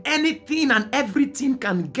 when anything and everything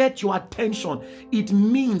can get your attention, it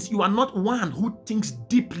means you are not one who thinks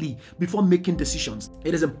deeply before making decisions.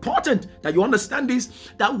 It is important that you understand this,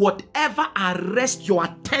 that whatever arrests your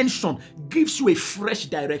attention gives you a fresh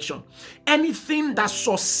direction. Anything that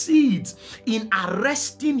succeeds in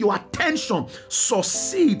arresting your attention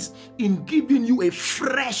succeeds in giving you a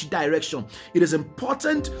fresh direction. It is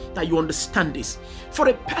important that you understand this. For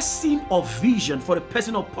a person of vision, for a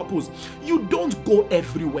person of purpose, you don't go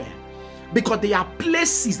everywhere, because there are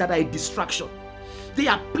places that are a distraction. There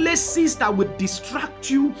are places that will distract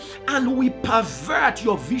you and will pervert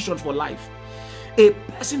your vision for life. A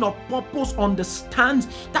person of purpose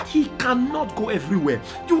understands that he cannot go everywhere.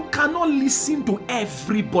 You cannot listen to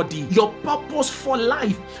everybody. Your purpose for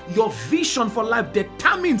life, your vision for life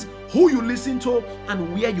determines who you listen to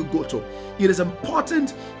and where you go to. It is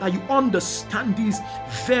important that you understand this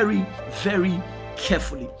very, very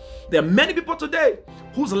carefully. There are many people today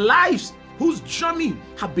whose lives, whose journey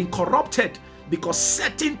have been corrupted because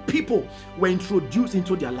certain people were introduced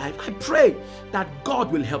into their life. I pray that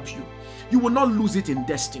God will help you. You will not lose it in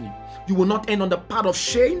destiny. You will not end on the path of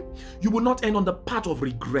shame. You will not end on the path of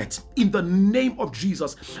regret. In the name of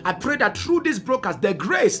Jesus, I pray that through this broadcast, the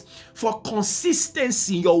grace for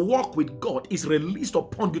consistency in your walk with God is released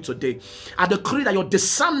upon you today. I decree that your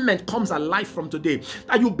discernment comes alive from today,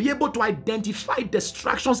 that you'll be able to identify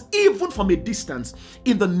distractions even from a distance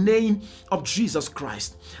in the name of Jesus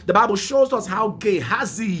Christ. The Bible shows us how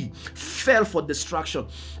Gehazi fell for distraction.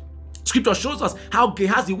 Scripture shows us how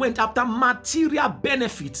Gehazi went after material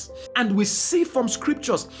benefits, and we see from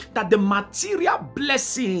scriptures that the material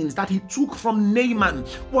blessings that he took from Naaman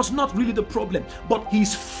was not really the problem, but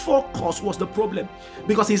his focus was the problem,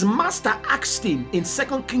 because his master asked him in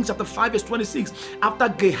 2 Kings chapter 5 verse 26, after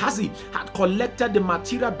Gehazi had collected the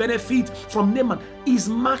material benefit from Naaman, his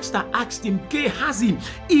master asked him, Gehazi,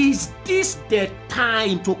 is this the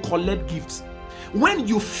time to collect gifts? When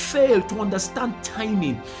you fail to understand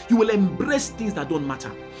timing, you will embrace things that don't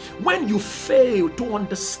matter. When you fail to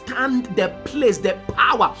understand the place, the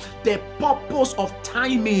power, the purpose of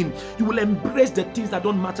timing, you will embrace the things that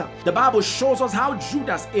don't matter. The Bible shows us how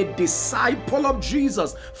Judas, a disciple of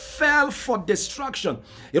Jesus, fell for destruction.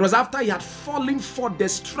 It was after he had fallen for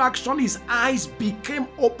destruction, his eyes became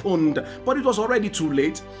opened, but it was already too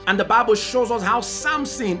late. And the Bible shows us how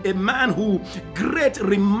Samson, a man who great,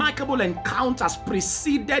 remarkable encounters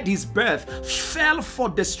preceded his birth, fell for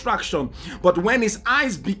destruction. But when his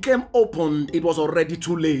eyes became opened, it was already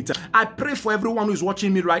too late. I pray for everyone who is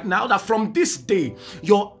watching me right now that from this day,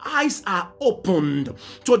 your eyes are opened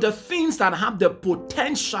to the things that have the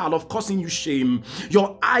potential of causing you shame.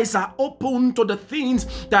 Your eyes are open to the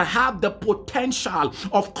things that have the potential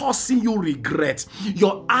of causing you regret.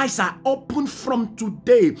 Your eyes are open from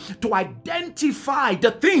today to identify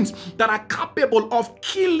the things that are capable of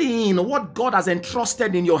killing what God has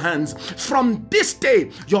entrusted in your hands. From this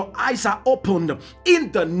day, your eyes are opened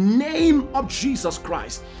in the name of Jesus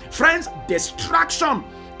Christ. Friends, distraction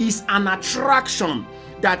is an attraction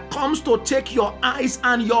that comes to take your eyes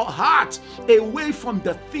and your heart away from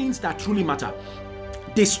the things that truly matter.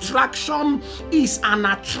 Distraction is an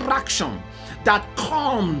attraction that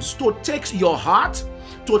comes to take your heart,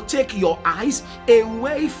 to take your eyes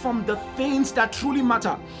away from the things that truly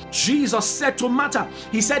matter. Jesus said to Martha,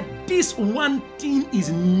 he said, this one thing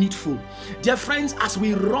is needful. Dear friends, as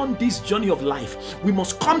we run this journey of life, we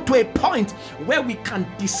must come to a point where we can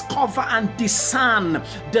discover and discern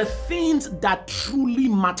the things that truly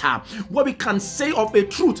matter, where we can say of a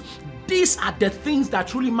truth, these are the things that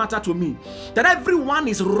truly matter to me. That everyone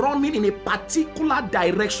is running in a particular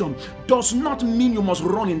direction does not mean you must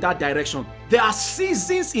run in that direction. There are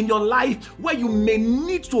seasons in your life where you may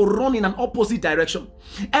need to run in an opposite direction.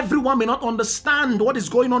 Everyone may not understand what is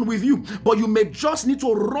going on with you, but you may just need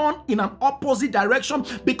to run in an opposite direction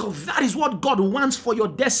because that is what God wants for your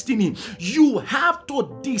destiny. You have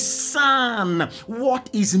to discern what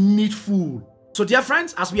is needful. So dear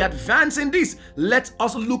friends, as we advance in this, let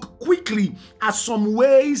us look quickly at some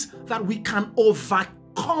ways that we can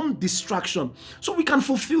overcome distraction so we can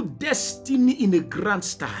fulfill destiny in a grand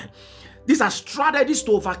style. These are strategies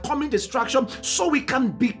to overcoming distraction so we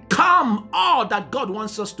can become all that God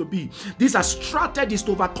wants us to be. These are strategies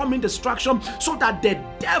to overcoming distraction so that the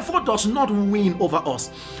devil does not win over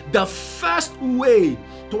us. The first way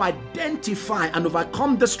to identify and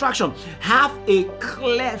overcome distraction, have a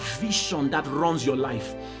clear vision that runs your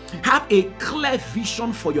life. Have a clear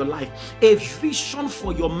vision for your life, a vision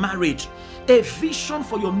for your marriage, a vision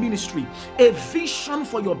for your ministry, a vision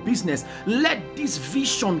for your business. Let this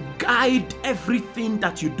vision guide everything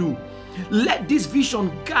that you do. Let this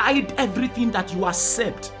vision guide everything that you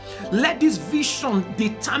accept. Let this vision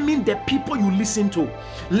determine the people you listen to.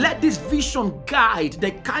 Let this vision guide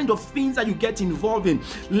the kind of things that you get involved in.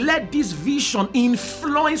 Let this vision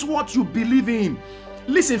influence what you believe in.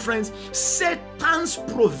 Listen, friends, Satan's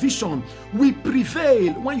provision will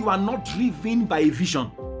prevail when you are not driven by a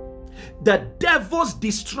vision. The devil's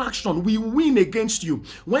distraction will win against you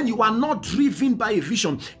when you are not driven by a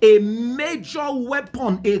vision. A major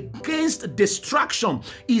weapon against distraction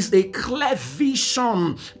is a clear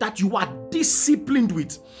vision that you are disciplined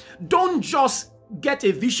with. Don't just get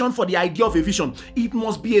a vision for the idea of a vision. It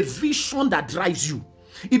must be a vision that drives you.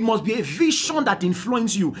 It must be a vision that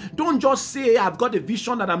influences you. Don't just say, I've got a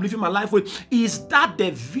vision that I'm living my life with. Is that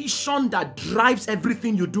the vision that drives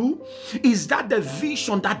everything you do? Is that the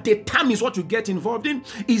vision that determines what you get involved in?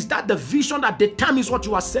 Is that the vision that determines what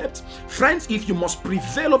you accept? Friends, if you must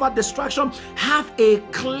prevail over distraction, have a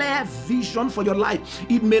clear vision for your life.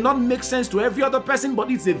 It may not make sense to every other person,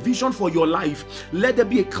 but it's a vision for your life. Let there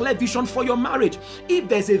be a clear vision for your marriage. If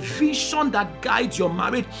there's a vision that guides your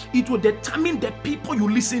marriage, it will determine the people you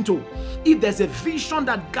listen to. If there's a vision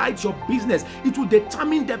that guides your business, it will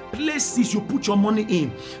determine the places you put your money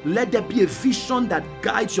in. Let there be a vision that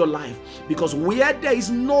guides your life, because where there is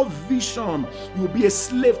no vision, you will be a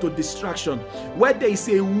slave to distraction. Where there is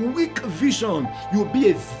a weak vision, you will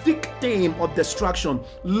be a victim of distraction.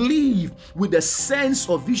 Live with a sense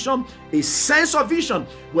of vision. A sense of vision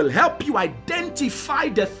will help you identify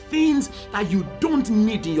the things that you don't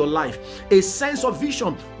need in your life. A sense of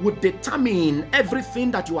vision would determine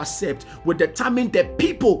everything that you accept, would determine the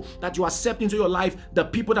people that you accept into your life, the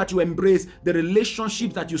people that you embrace, the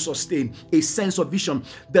relationships that you sustain. A sense of vision.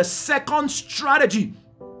 The second strategy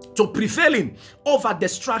to prevailing over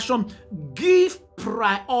distraction: give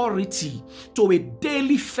priority to a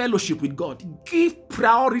daily fellowship with God. Give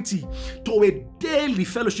priority to a daily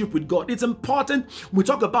fellowship with God. It's important. We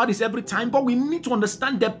talk about this every time, but we need to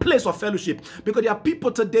understand the place of fellowship, because there are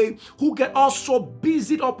people today who get also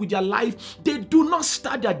busied up with their life. They do not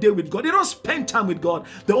start their day with God. They don't spend time with God.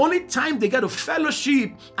 The only time they get a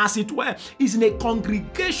fellowship, as it were, is in a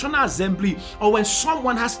congregational assembly or when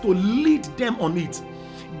someone has to lead them on it.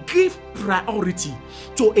 Give priority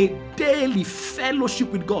to a daily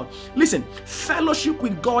fellowship with God. Listen, fellowship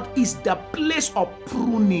with God is the place of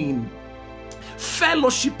pruning.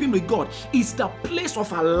 Fellowshipping with God is the place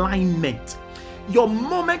of alignment. Your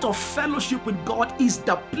moment of fellowship with God is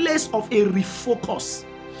the place of a refocus.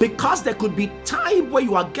 Because there could be time where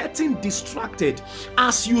you are getting distracted.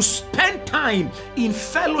 As you spend time in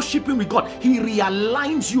fellowshipping with God, He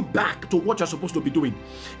realigns you back to what you're supposed to be doing.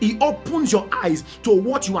 He opens your eyes to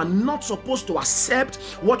what you are not supposed to accept,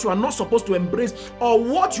 what you are not supposed to embrace, or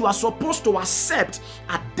what you are supposed to accept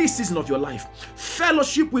at this season of your life.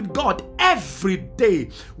 Fellowship with God every day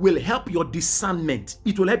will help your discernment.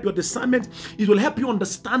 It will help your discernment. It will help you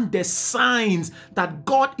understand the signs that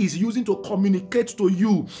God is using to communicate to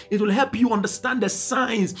you. It will help you understand the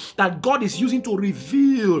signs that God is using to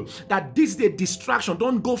reveal that this is a distraction.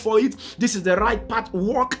 Don't go for it. This is the right path.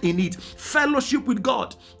 Walk in it. Fellowship with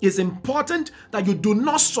God is important, that you do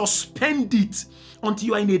not suspend it until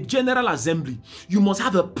you are in a general assembly. You must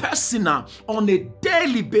have a personal, on a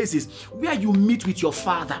daily basis, where you meet with your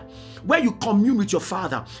Father, where you commune with your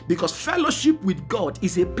Father, because fellowship with God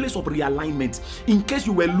is a place of realignment. In case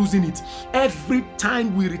you were losing it, every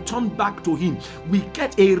time we return back to Him, we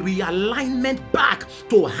get a realignment back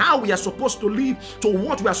to how we are supposed to live, to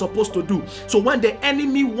what we are supposed to do. So when the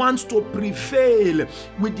enemy wants to prevail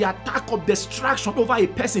with the attack of distraction over a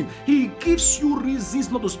person, he gives you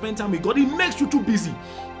reasons not to spend time with God. He makes you too busy.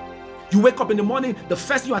 You wake up in the morning, the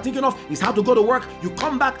first thing you are thinking of is how to go to work. You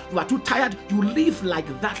come back, you are too tired. You live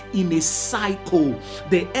like that in a cycle.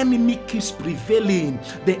 The enemy keeps prevailing.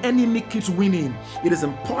 The enemy keeps winning. It is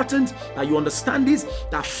important that you understand this,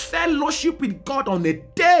 that fellowship with God on a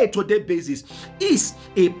day-to-day basis is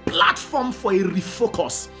a platform for a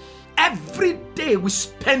refocus. Every day we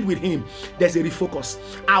spend with Him, there's a refocus.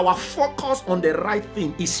 Our focus on the right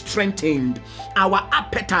thing is strengthened. Our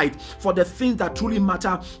appetite for the things that truly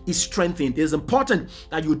matter is strengthened. It is important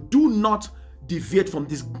that you do not deviate from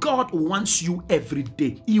this. God wants you every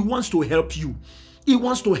day. He wants to help you. He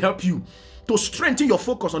wants to help you to strengthen your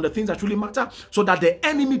focus on the things that truly matter, so that the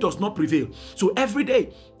enemy does not prevail. So every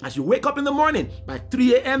day, as you wake up in the morning, by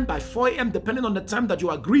 3 a.m., by 4 a.m., depending on the time that you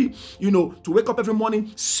agree, to wake up every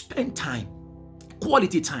morning, spend time,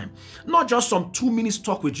 quality time, not just some 2 minutes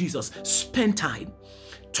talk with Jesus. Spend time.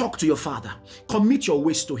 Talk to your Father. Commit your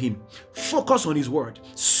ways to Him. Focus on His Word.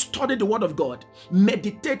 Study the Word of God.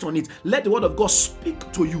 Meditate on it. Let the Word of God speak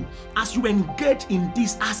to you. As you engage in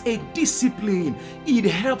this as a discipline, it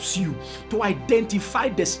helps you to identify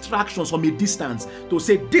distractions from a distance, to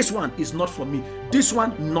say, this one is not for me. This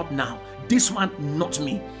one, not now. This one, not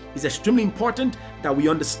me. It's extremely important that we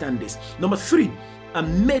understand this. Number 3, a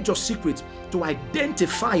major secret to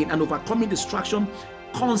identifying and overcoming distraction: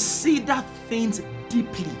 consider things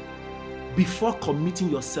deeply before committing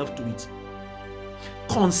yourself to it.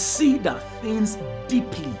 Consider things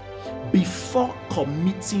deeply before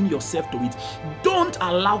committing yourself to it. Don't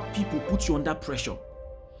allow people put you under pressure.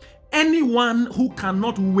 Anyone who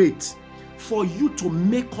cannot wait for you to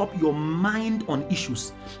make up your mind on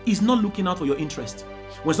issues is not looking out for your interest.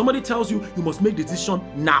 When somebody tells you, you must make the decision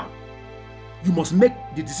now, you must make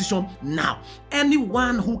the decision now.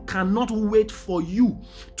 Anyone who cannot wait for you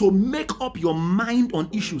to make up your mind on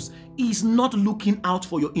issues is not looking out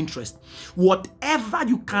for your interest. Whatever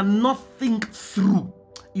you cannot think through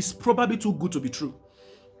is probably too good to be true.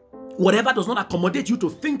 Whatever does not accommodate you to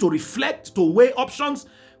think, to reflect, to weigh options,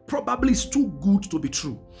 probably is too good to be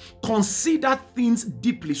true. Consider things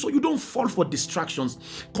deeply so you don't fall for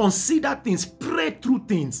distractions. Consider things, pray through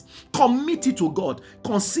things, commit it to God.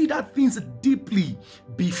 Consider things deeply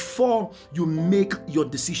before you make your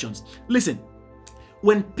decisions. Listen,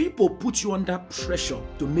 when people put you under pressure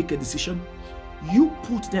to make a decision, you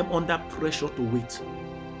put them under pressure to wait.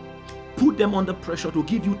 Put them under pressure to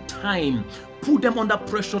give you time. Put them under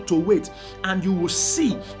pressure to wait, and you will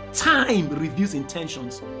see time reveals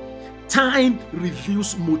intentions. Time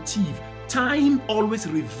reveals motive. Time always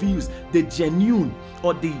reveals the genuine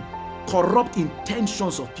or the corrupt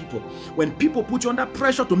intentions of people. When people put you under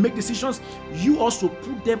pressure to make decisions, you also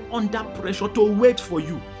put them under pressure to wait for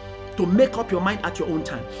you, to make up your mind at your own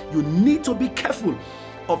time. You need to be careful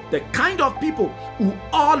of the kind of people who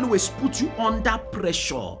always put you under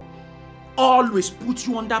pressure. Always put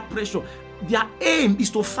you under pressure. Their aim is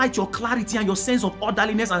to fight your clarity and your sense of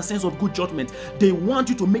orderliness and sense of good judgment. They want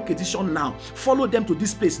you to make a decision now. Follow them to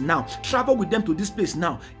this place now. Travel with them to this place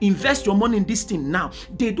now. Invest your money in this thing now.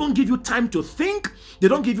 They don't give you time to think. They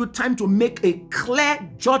don't give you time to make a clear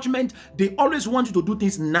judgment. They always want you to do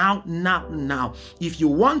things now. If you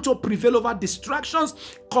want to prevail over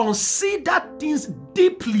distractions, consider things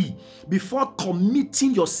deeply before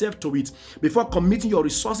committing yourself to it. Before committing your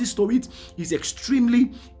resources to it, is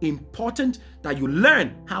extremely important that you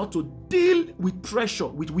learn how to deal with pressure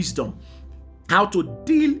with wisdom. How to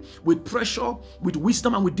deal with pressure with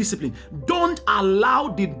wisdom and with discipline. Don't allow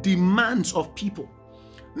the demands of people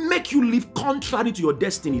make you live contrary to your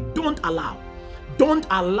destiny. Don't allow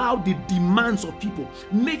the demands of people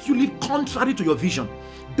make you live contrary to your vision.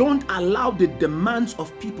 Don't allow the demands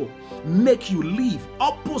of people make you live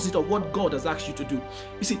opposite of what God has asked you to do.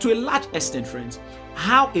 You see, to a large extent, friends,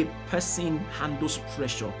 how a person handles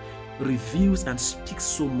pressure reveals and speaks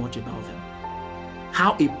so much about them.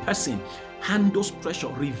 How a person handles pressure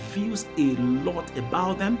reveals a lot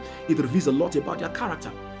about them. It reveals a lot about their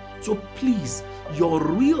character. So please, your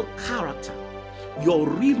real character, your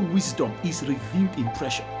real wisdom is revealed in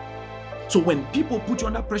pressure. So when people put you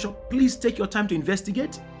under pressure, please take your time to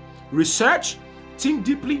investigate, research, think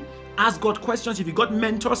deeply, ask God questions. If you got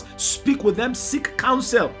mentors, speak with them, seek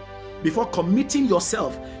counsel before committing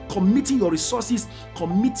yourself, committing your resources,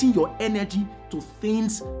 committing your energy to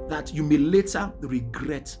things that you may later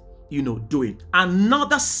regret, doing.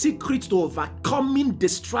 Another secret to overcoming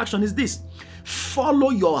distraction is this: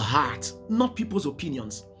 follow your heart, not people's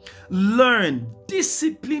opinions. Learn,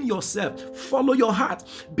 discipline yourself, follow your heart,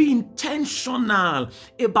 be intentional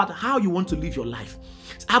about how you want to live your life.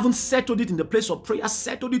 Haven't settled it in the place of prayer,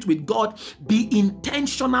 settled it with God. Be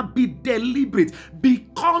intentional, be deliberate, be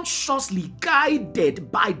consciously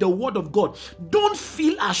guided by the word of God. Don't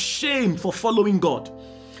feel ashamed for following God.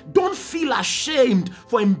 Don't feel ashamed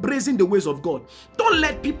for embracing the ways of God. Don't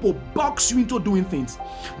let people box you into doing things.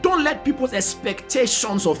 Don't let people's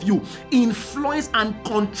expectations of you influence and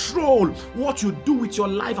control what you do with your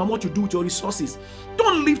life and what you do with your resources.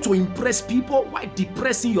 Don't live to impress people while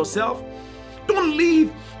depressing yourself. Don't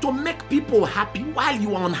live to make people happy while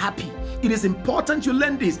you are unhappy. It is important you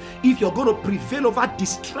learn this. If you're going to prevail over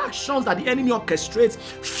distractions that the enemy orchestrates,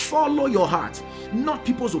 follow your heart, not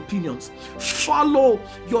people's opinions. Follow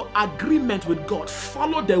your agreement with God.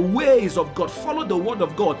 Follow the ways of God. Follow the word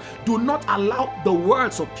of God. Do not allow the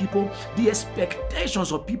words of people, the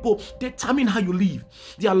expectations of people determine how you live.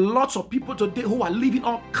 There are lots of people today who are living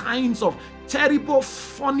all kinds of terrible,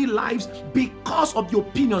 funny lives because of the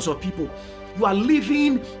opinions of people. You are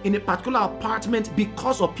living in a particular apartment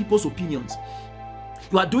because of people's opinions.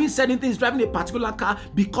 You are doing certain things, driving a particular car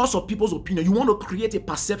because of people's opinion. You want to create a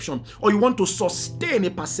perception, or you want to sustain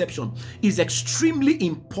a perception. It's extremely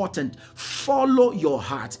important. Follow your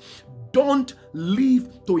heart. Don't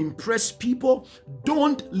live to impress people.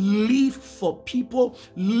 Don't live for people.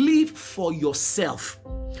 Live for yourself.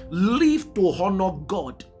 Live to honor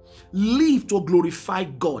God. Live to glorify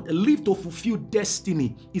God. Live to fulfill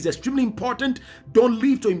destiny is extremely important. Don't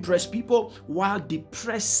live to impress people while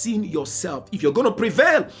depressing yourself. If you're going to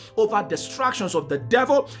prevail over distractions of the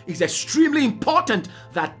devil, it's extremely important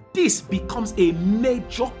that this becomes a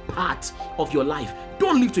major part of your life.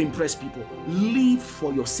 Don't live to impress people. Live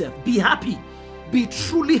for yourself. Be happy. Be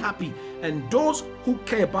truly happy. And those who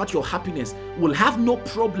care about your happiness will have no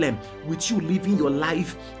problem with you living your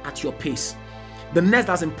life at your pace. The next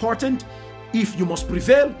that's important, if you must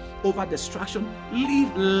prevail over distraction,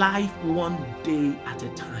 live life one day at a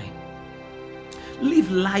time.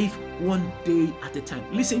 Live life one day at a time.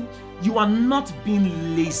 Listen, you are not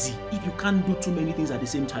being lazy if you can't do too many things at the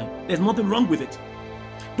same time. There's nothing wrong with it.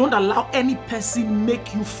 Don't allow any person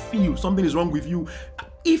make you feel something is wrong with you.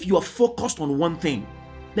 If you are focused on one thing,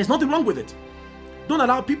 There's nothing wrong with it. Don't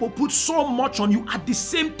allow people put so much on you at the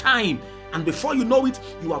same time. And before you know it,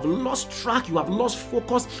 you have lost track, you have lost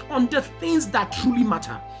focus on the things that truly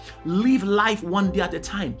matter. Live life one day at a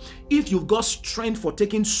time. If you've got strength for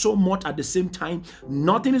taking so much at the same time,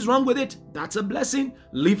 nothing is wrong with it. That's a blessing.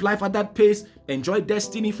 Live life at that pace. Enjoy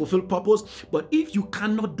destiny, fulfill purpose. But if you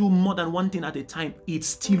cannot do more than one thing at a time, it's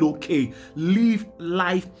still okay. Live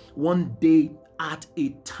life one day at a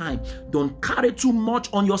time. Don't carry too much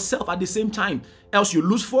on yourself at the same time, else you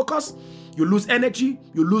lose focus, you lose energy,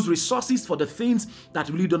 you lose resources for the things that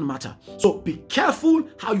really don't matter. So be careful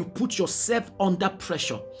how you put yourself under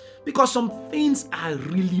pressure, because some things are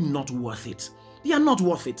really not worth it. They are not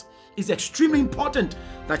worth it. It's extremely important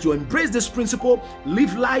that you embrace this principle.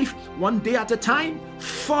 Live life one day at a time.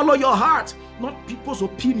 Follow your heart, not people's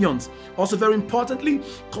opinions. Also, very importantly,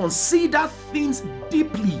 consider things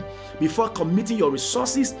deeply before committing your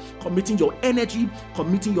resources, committing your energy,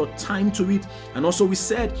 committing your time to it. And also, we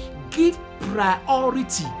said, give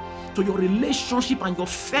priority to your relationship and your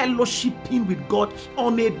fellowshipping with God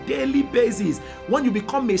on a daily basis. When you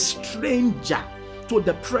become a stranger to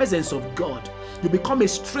the presence of God, you become a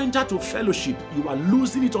stranger to fellowship, you are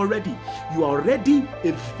losing it already. You are already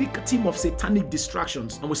a victim of satanic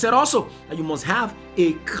distractions. And we said also that you must have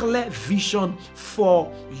a clear vision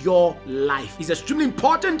for your life. It's extremely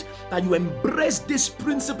important that you embrace this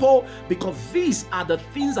principle, because these are the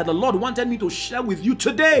things that the Lord wanted me to share with you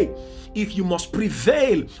today. If you must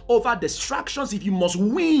prevail over distractions, if you must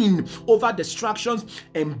win over distractions,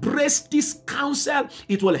 embrace this counsel.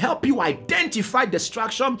 It will help you identify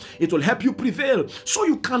distraction. It will help you prevail, so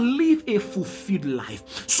you can live a fulfilled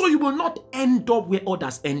life, so you will not end up where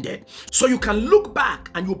others ended, so you can look back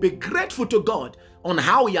and you'll be grateful to God on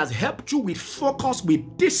how He has helped you with focus,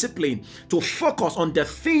 with discipline, to focus on the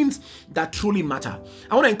things that truly matter.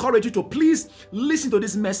 I want to encourage you to please listen to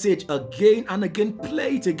this message again and again,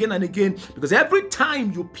 play it again and again, because every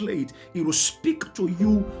time you play it, it will speak to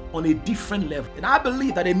you on a different level. And I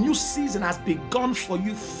believe that a new season has begun for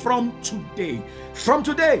you from today. From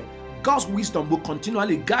today, God's wisdom will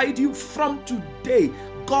continually guide you. From today,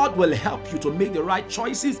 God will help you to make the right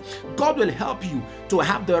choices. God will help you to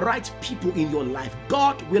have the right people in your life.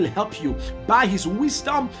 God will help you by His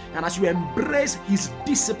wisdom, and as you embrace His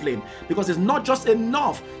discipline, because it's not just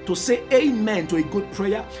enough to say amen to a good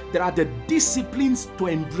prayer. There are the disciplines to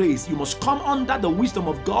embrace. You must come under the wisdom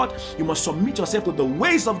of God. You must submit yourself to the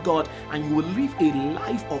ways of God, and you will live a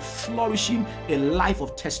life of flourishing, a life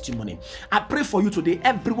of testimony. I pray for you today,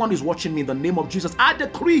 everyone who's watching me, in the name of Jesus. I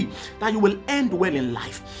decree that you will end well in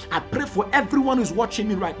life. I pray for everyone who's watching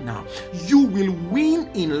me right now. You will win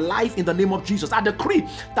in life in the name of Jesus. I decree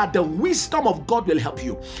that the wisdom of God will help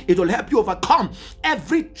you. It will help you overcome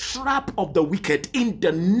every trap of the wicked in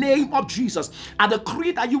the name of Jesus. I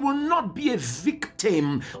decree that you will not be a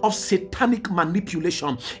victim of satanic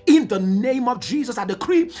manipulation in the name of Jesus. I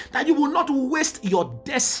decree that you will not waste your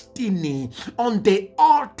destiny on the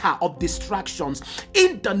altar of distractions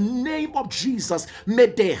in the name of Jesus. May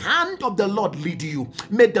the hand of the Lord lead you.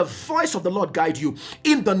 May the voice of the Lord guide you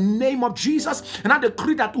in the name of Jesus. And I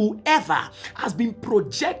decree that whoever has been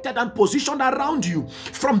projected and positioned around you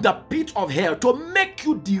from the pit of hell to make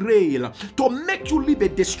you derail, to make you live a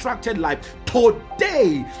distracted life,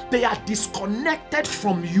 today they are disconnected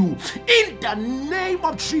from you in the name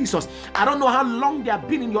of Jesus. I don't know how long they have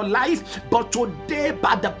been in your life, but today,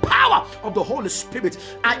 by the power of the Holy Spirit,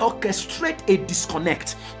 I orchestrate a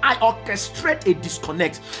disconnect. I orchestrate a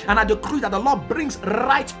disconnect, and I decree that the Lord brings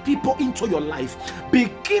right people into your life.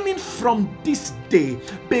 Beginning from this day,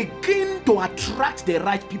 begin to attract the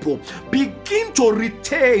right people. Begin to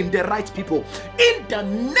retain the right people in the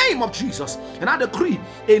name of Jesus. And I decree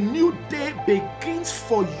a new day begins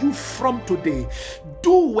for you from today.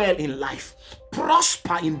 Do well in life.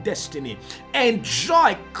 Prosper in destiny.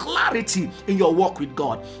 Enjoy clarity in your walk with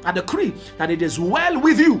God. I decree that it is well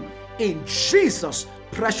with you. In Jesus'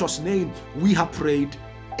 precious name we have prayed.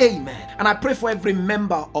 Amen. And I pray for every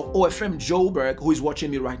member of OFM Joburg who is watching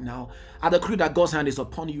me right now. I decree that God's hand is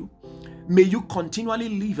upon you. May you continually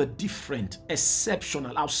live a different,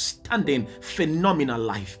 exceptional, outstanding, phenomenal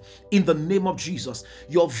life. In the name of Jesus,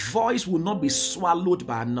 your voice will not be swallowed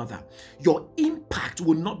by another. Your impact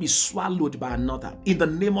will not be swallowed by another. In the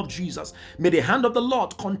name of Jesus, may the hand of the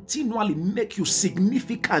Lord continually make you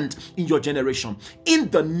significant in your generation. In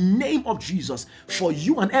the name of Jesus, for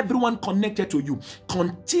you and everyone connected to you,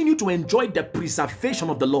 continue to enjoy the preservation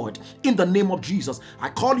of the Lord. In the name of Jesus, I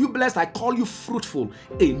call you blessed. I call you fruitful.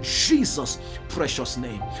 In Jesus' Jesus' precious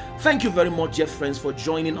name. Thank you very much, dear friends, for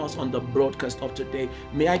joining us on the broadcast of today.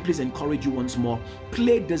 May I please encourage you once more,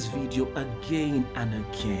 play this video again and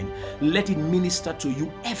again. Let it minister to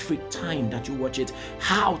you every time that you watch it.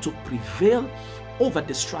 How to prevail over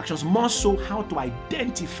distractions, more so how to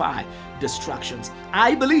identify distractions.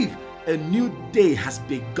 I believe a new day has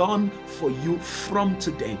begun for you from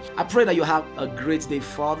today. I pray that you have a great day,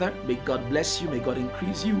 Father. May God bless you. May God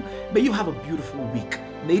increase you. May you have a beautiful week.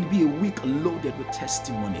 May it be a week loaded with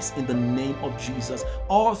testimonies in the name of Jesus.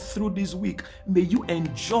 All through this week, may you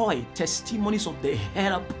enjoy testimonies of the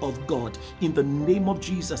help of God in the name of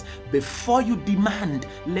Jesus. Before you demand,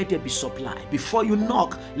 let there be supply. Before you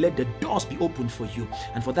knock, let the doors be open for you.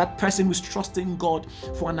 And for that person who is trusting God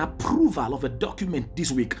for an approval of a document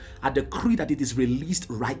this week, I decree that it is released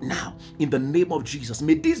right now in the name of Jesus.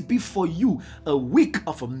 May this be for you a week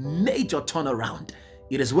of a major turnaround.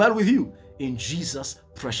 It is well with you. In Jesus'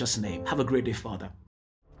 precious name. Have a great day, Father.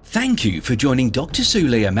 Thank you for joining Dr.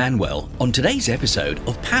 Sule Emmanuel on today's episode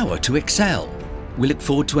of Power to Excel. We look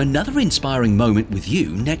forward to another inspiring moment with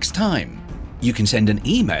you next time. You can send an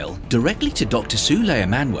email directly to Dr. Sule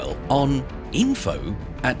Emmanuel on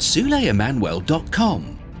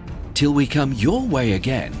info@suleemmanuel.com. Till we come your way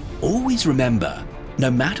again, always remember, no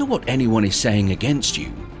matter what anyone is saying against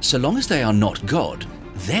you, so long as they are not God,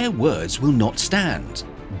 their words will not stand.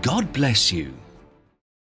 God bless you.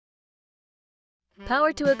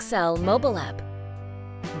 Power to Excel mobile app.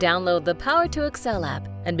 Download the Power to Excel app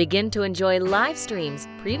and begin to enjoy live streams,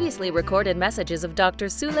 previously recorded messages of Dr.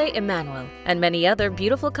 Sule Emmanuel, and many other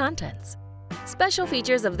beautiful contents. Special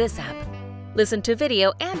features of this app. Listen to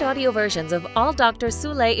video and audio versions of all Dr.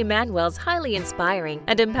 Sule Emmanuel's highly inspiring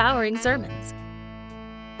and empowering sermons.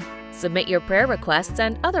 Submit your prayer requests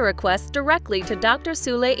and other requests directly to Dr.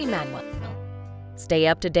 Sule Emmanuel. Stay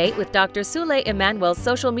up to date with Dr. Sule Emmanuel's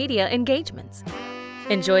social media engagements.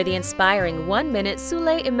 Enjoy the inspiring 1-minute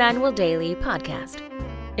Sule Emmanuel Daily podcast.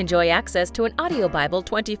 Enjoy access to an audio Bible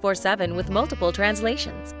 24/7 with multiple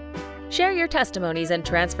translations. Share your testimonies and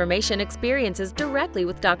transformation experiences directly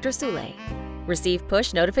with Dr. Sule. Receive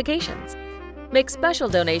push notifications. Make special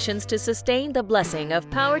donations to sustain the blessing of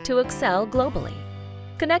Power to Excel globally.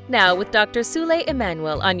 Connect now with Dr. Sule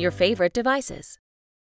Emmanuel on your favorite devices.